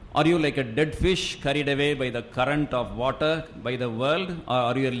 Are you like a dead fish carried away by the current of water by the world, or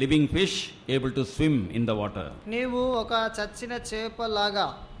are you a living fish able to swim in the water? నీవు ఒక చచ్చిన చేపలాగా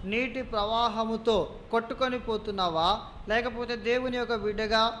నీటి ప్రవాహముతో కొట్టుకొని పోతున్నావా, లేకపోతే దేవుని యొక్క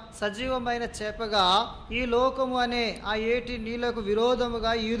బిడ్డగా సజీవమైన చేపగా ఈ లోకము అనే ఆ ఏటి నీళ్లకు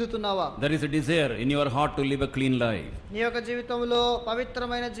విరోధముగా ఈదుతున్నావా? There is a desire in your heart to live a clean life. నీ యొక్క జీవితంలో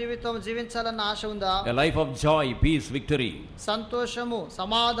పవిత్రమైన జీవితం జీవించాలన్న ఆశ ఉందా? A life of joy, peace, victory. సంతోషము,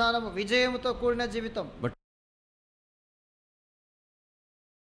 సమాధానము, విజయముతో కూడిన జీవితం. But